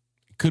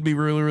could be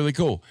really, really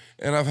cool.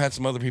 And I've had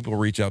some other people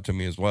reach out to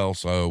me as well,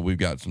 so we've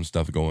got some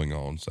stuff going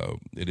on, so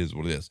it is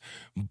what it is.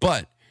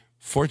 But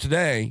for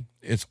today,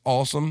 it's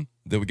awesome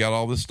that we got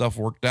all this stuff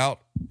worked out.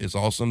 It's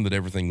awesome that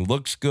everything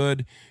looks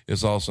good.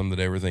 It's awesome that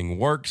everything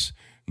works.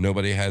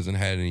 Nobody hasn't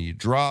had any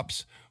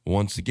drops.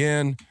 Once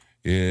again,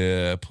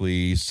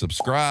 please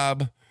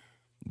subscribe.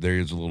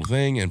 There's a little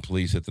thing, and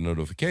please hit the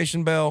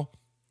notification bell.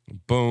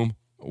 Boom,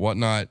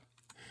 whatnot.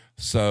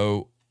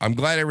 So I'm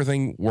glad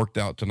everything worked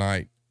out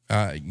tonight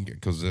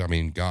because,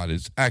 God,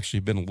 it's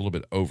actually been a little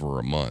bit over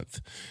a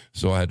month.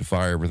 So I had to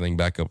fire everything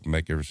back up and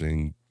make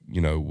everything,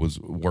 was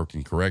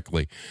working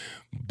correctly.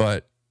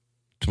 But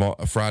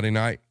Friday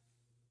night,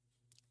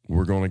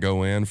 we're going to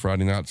go in.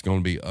 Friday night's going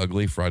to be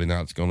ugly. Friday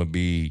night's going to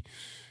be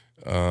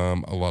a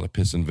lot of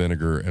piss and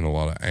vinegar and a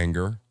lot of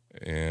anger,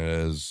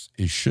 as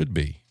it should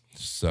be.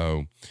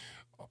 So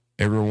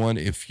everyone,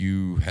 if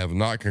you have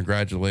not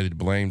congratulated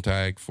Blame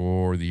Tag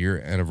for the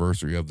year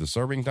anniversary of the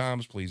serving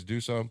times, please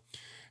do so.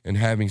 And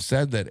having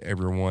said that,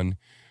 everyone,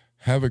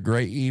 have a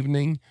great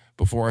evening.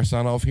 Before I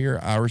sign off here,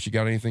 Irish, you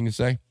got anything to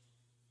say?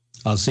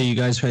 I'll see you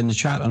guys in the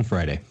chat on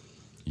Friday.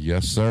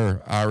 Yes,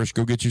 sir. Irish,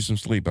 go get you some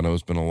sleep. I know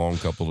it's been a long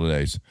couple of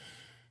days.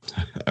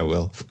 I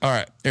will. All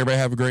right. Everybody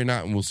have a great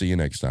night, and we'll see you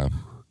next time.